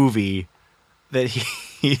the movie that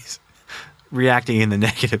he's reacting in the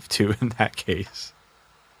negative to in that case.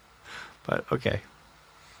 But okay.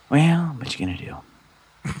 Well, what you gonna do?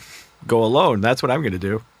 Go alone. That's what I'm going to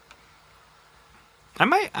do. I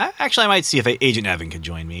might see if Agent Evan can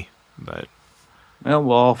join me, but Well,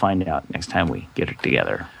 we'll all find out next time we get it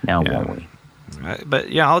together. Now, Yeah. won't we?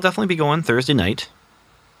 but yeah, I'll definitely be going Thursday night,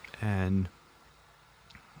 and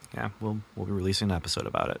yeah, we'll be releasing an episode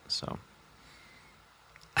about it. So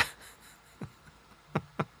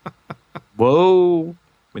Whoa,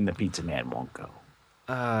 when the pizza man won't go.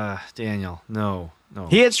 Daniel, no.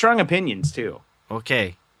 He had strong opinions, too.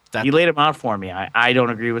 Okay. He laid them out for me. I don't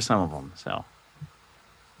agree with some of them, so.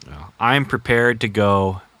 I'm prepared to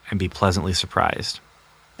go and be pleasantly surprised.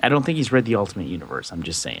 I don't think he's read the Ultimate Universe. I'm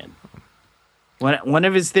just saying. One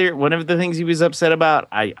of the things he was upset about,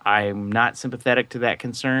 I'm not sympathetic to that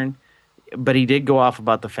concern, but he did go off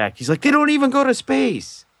about the fact, he's like, they don't even go to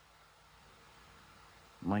space.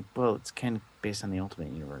 I'm like, well, it's kind of based on the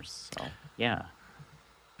Ultimate Universe, so yeah.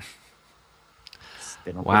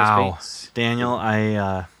 They don't go Wow, to space. Daniel,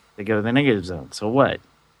 They go to the negative zone. So what?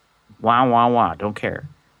 Wah. Don't care.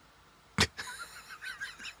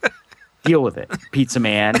 Deal with it, pizza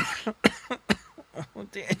man.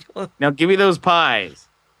 Daniel. Now give me those pies.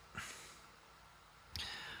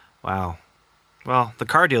 Wow. Well, the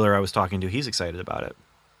car dealer I was talking to, he's excited about it.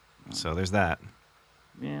 So there's that.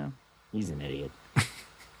 Yeah, he's an idiot.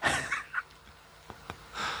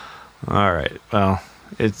 All right. Well,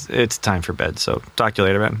 it's time for bed. So talk to you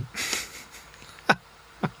later, man.